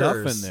 workers. stuff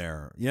in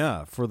there.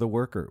 Yeah, for the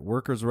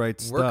workers'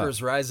 rights stuff.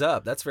 Workers rise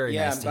up. That's very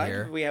Yeah, nice I'm to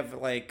hear. glad we have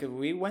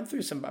we went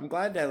through some. I'm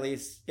glad at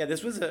least. Yeah,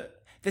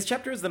 this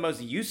chapter is the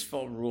most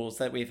useful rules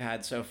that we've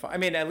had so far. I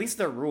mean, at least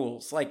they're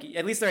rules. Like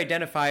at least they're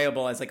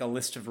identifiable as like a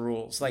list of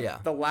rules. Like Yeah.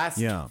 the last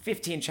Yeah.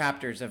 15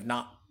 chapters have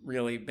not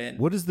really been.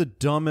 What is the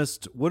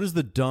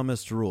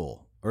dumbest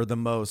rule? Or the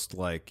most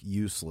like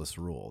useless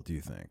rule, do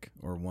you think?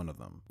 Or one of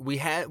them? We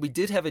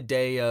did have a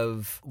day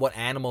of what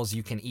animals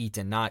you can eat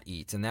and not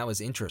eat, and that was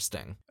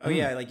interesting. Oh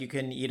yeah, like you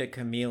can eat a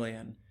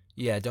chameleon,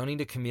 Yeah, don't eat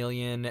a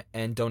chameleon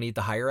and don't eat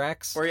the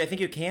hyrax. or I think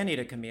you can eat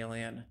a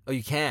chameleon. Oh,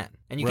 you can.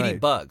 And you can Right.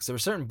 eat bugs. There were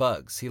certain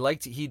bugs.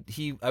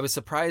 I was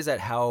surprised at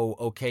how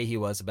okay he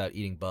was about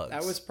eating bugs.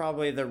 That was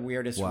probably the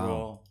weirdest Wow.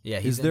 rule. Yeah,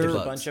 he's Is into there- There's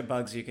bugs. a bunch of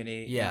bugs you can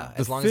eat. Yeah,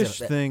 The as long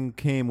fish as thing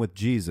came with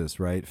Jesus,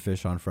 right?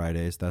 Fish on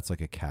Fridays. That's like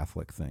a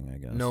Catholic thing, I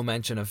guess. no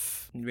mention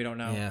of We don't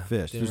know. yeah,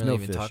 fish. Didn't There's really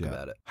no even fish talk yet.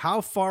 about it. How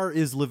far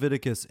is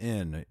Leviticus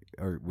in?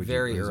 Or would you-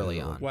 Very is it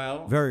early on.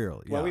 Well, Very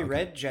early. Well, yeah, we okay.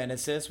 read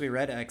Genesis, we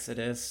read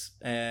Exodus,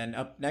 and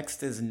up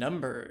next is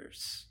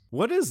Numbers.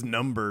 What is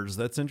Numbers?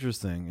 That's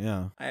interesting.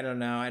 Yeah. I don't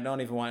know. I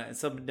don't even want it.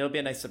 So it'll be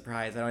a nice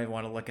surprise. I don't even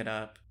want to look it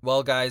up.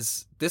 Well,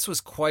 guys, this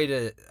was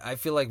I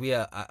feel like we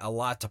had a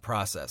lot to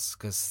process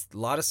because a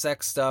lot of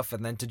sex stuff,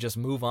 and then to just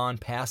move on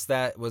past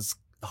that was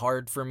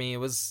hard for me. It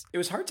was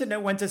hard to know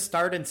when to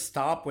start and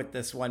stop with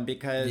this one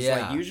because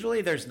Yeah. like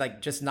usually there's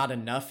like just not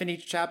enough in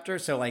each chapter.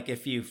 So like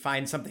if you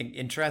find something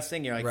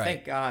interesting, you're like, Right.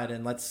 thank God,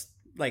 and let's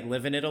like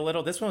live in it a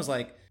little. This one was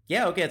like,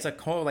 yeah, okay, it's a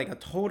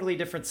totally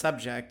different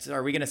subject.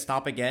 Are we going to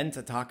stop again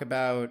to talk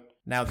about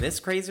now this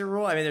crazy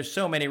rule. I mean, there's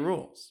so many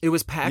rules. It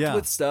was packed Yeah.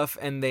 with stuff,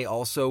 and they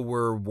also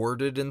were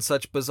worded in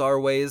such bizarre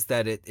ways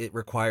that it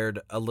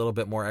required a little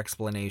bit more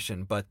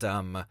explanation. But,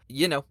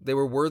 they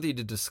were worthy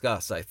to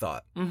discuss, I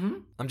thought. Mm-hmm.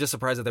 I'm just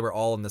surprised that they were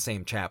all in the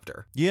same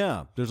chapter.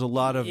 Yeah, there's a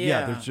lot of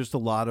Yeah. there's just a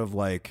lot of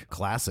like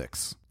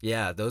classics.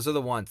 Yeah, those are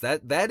the ones.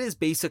 That is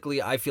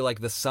basically, I feel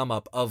like, the sum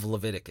up of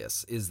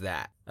Leviticus is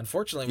that.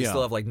 Unfortunately, we Yeah.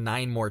 still have like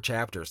 9 more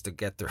chapters to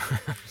get through.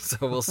 So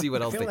we'll see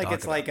what I else feel they like talk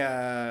it's about. like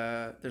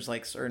there's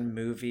like certain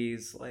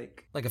movies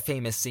like Like a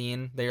famous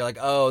scene that you're like,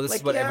 oh, this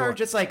is what or everyone...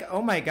 just like,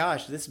 oh my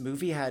gosh, this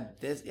movie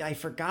had this. I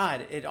forgot.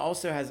 It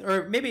also has,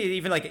 or maybe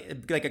even like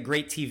a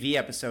great TV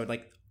episode.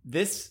 Like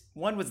this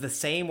one was the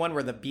same one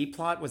where the B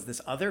plot was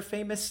this other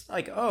famous.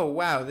 Like, oh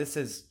wow, this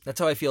is That's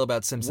how I feel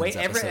about Simpsons way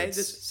episodes.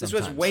 this was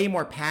sometimes. way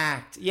more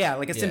packed. Yeah,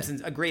 like Yeah.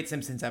 a great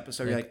Simpsons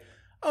episode. You're like,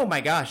 oh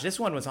my gosh, this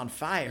one was on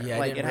fire. Yeah, I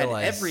like didn't it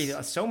realize.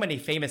 had so many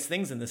famous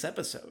things in this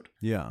episode.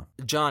 Yeah.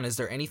 John, is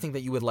there anything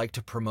that you would like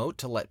to promote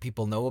to let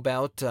people know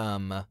about?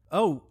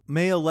 Oh,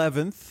 May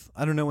 11th.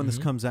 I don't know when this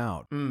comes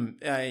out.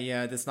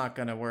 Yeah, that's not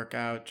gonna work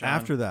out, John.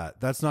 After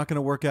that, that's not going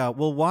to work out.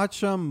 We'll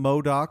watch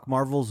MODOK,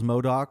 Marvel's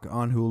MODOK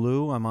on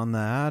Hulu. I'm on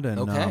that, and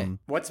Okay.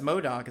 What's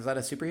MODOK? Is that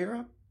a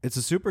superhero? it's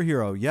a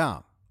superhero. Yeah,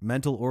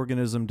 mental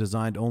organism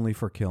designed only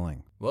for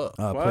killing. Whoa.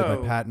 Played by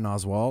Whoa. Patton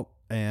Oswalt,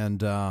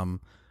 and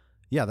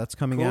yeah, that's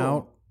coming Cool.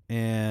 out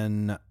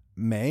in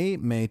May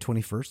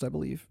 21st, I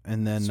believe,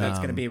 and then So it's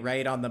going to be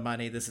right on the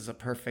money. This is a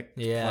perfect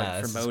Yeah,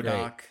 plug this for is great.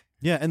 MODOK.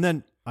 yeah, and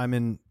then I'm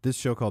in this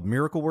show called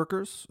Miracle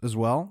Workers as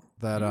well.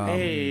 That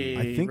Hey,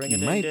 I think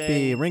ring-a-ding-ding. might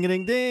be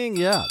ring-a-ding-ding.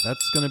 Yeah,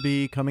 that's going to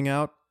be coming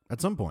out at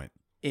some point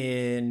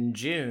In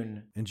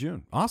June. in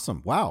June.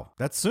 Awesome! Wow,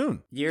 that's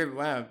soon.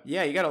 Wow.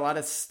 Yeah, you got a lot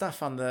of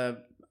stuff on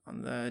the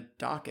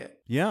docket.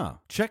 Yeah,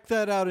 check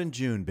that out in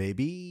June,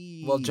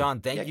 baby. Well,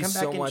 John, thank Yeah, you come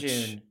so back in much.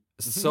 June.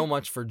 So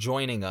much for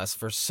joining us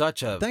for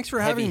such a thanks for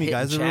having me,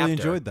 guys. I heavy-hitting really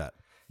chapter. enjoyed that.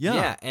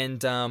 Yeah.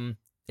 And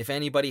if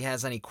anybody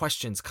has any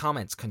questions,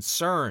 comments,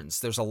 concerns,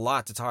 there's a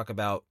lot to talk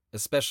about,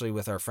 especially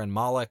with our friend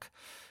Moloch.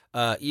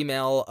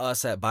 Email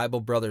us at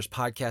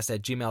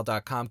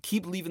BibleBrothersPodcast@gmail.com.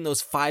 Keep leaving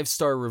those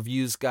 5-star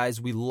reviews,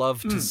 guys. We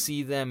love to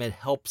see them. It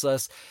helps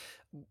us.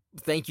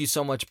 Thank you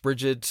so much,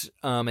 Bridget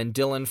and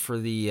Dylan, for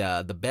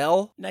the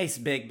bell. Nice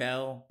big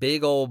bell.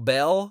 Big old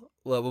bell.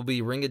 Well, will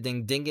be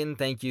ring-a-ding-dingin'.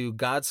 Thank you,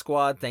 God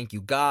Squad. Thank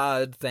you,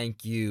 God.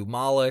 Thank you,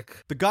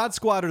 Moloch. The God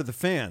Squad are the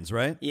fans,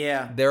 right?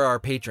 Yeah. They're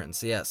our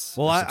patrons, yes.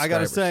 Well, Our I got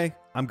to subscribers. say,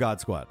 I'm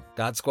God Squad.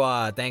 God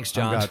Squad. Thanks,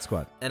 John. I'm God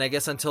Squad. And I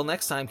guess until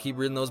next time, keep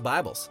reading those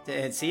Bibles.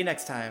 See you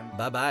next time.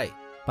 Bye-bye.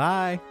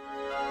 Bye.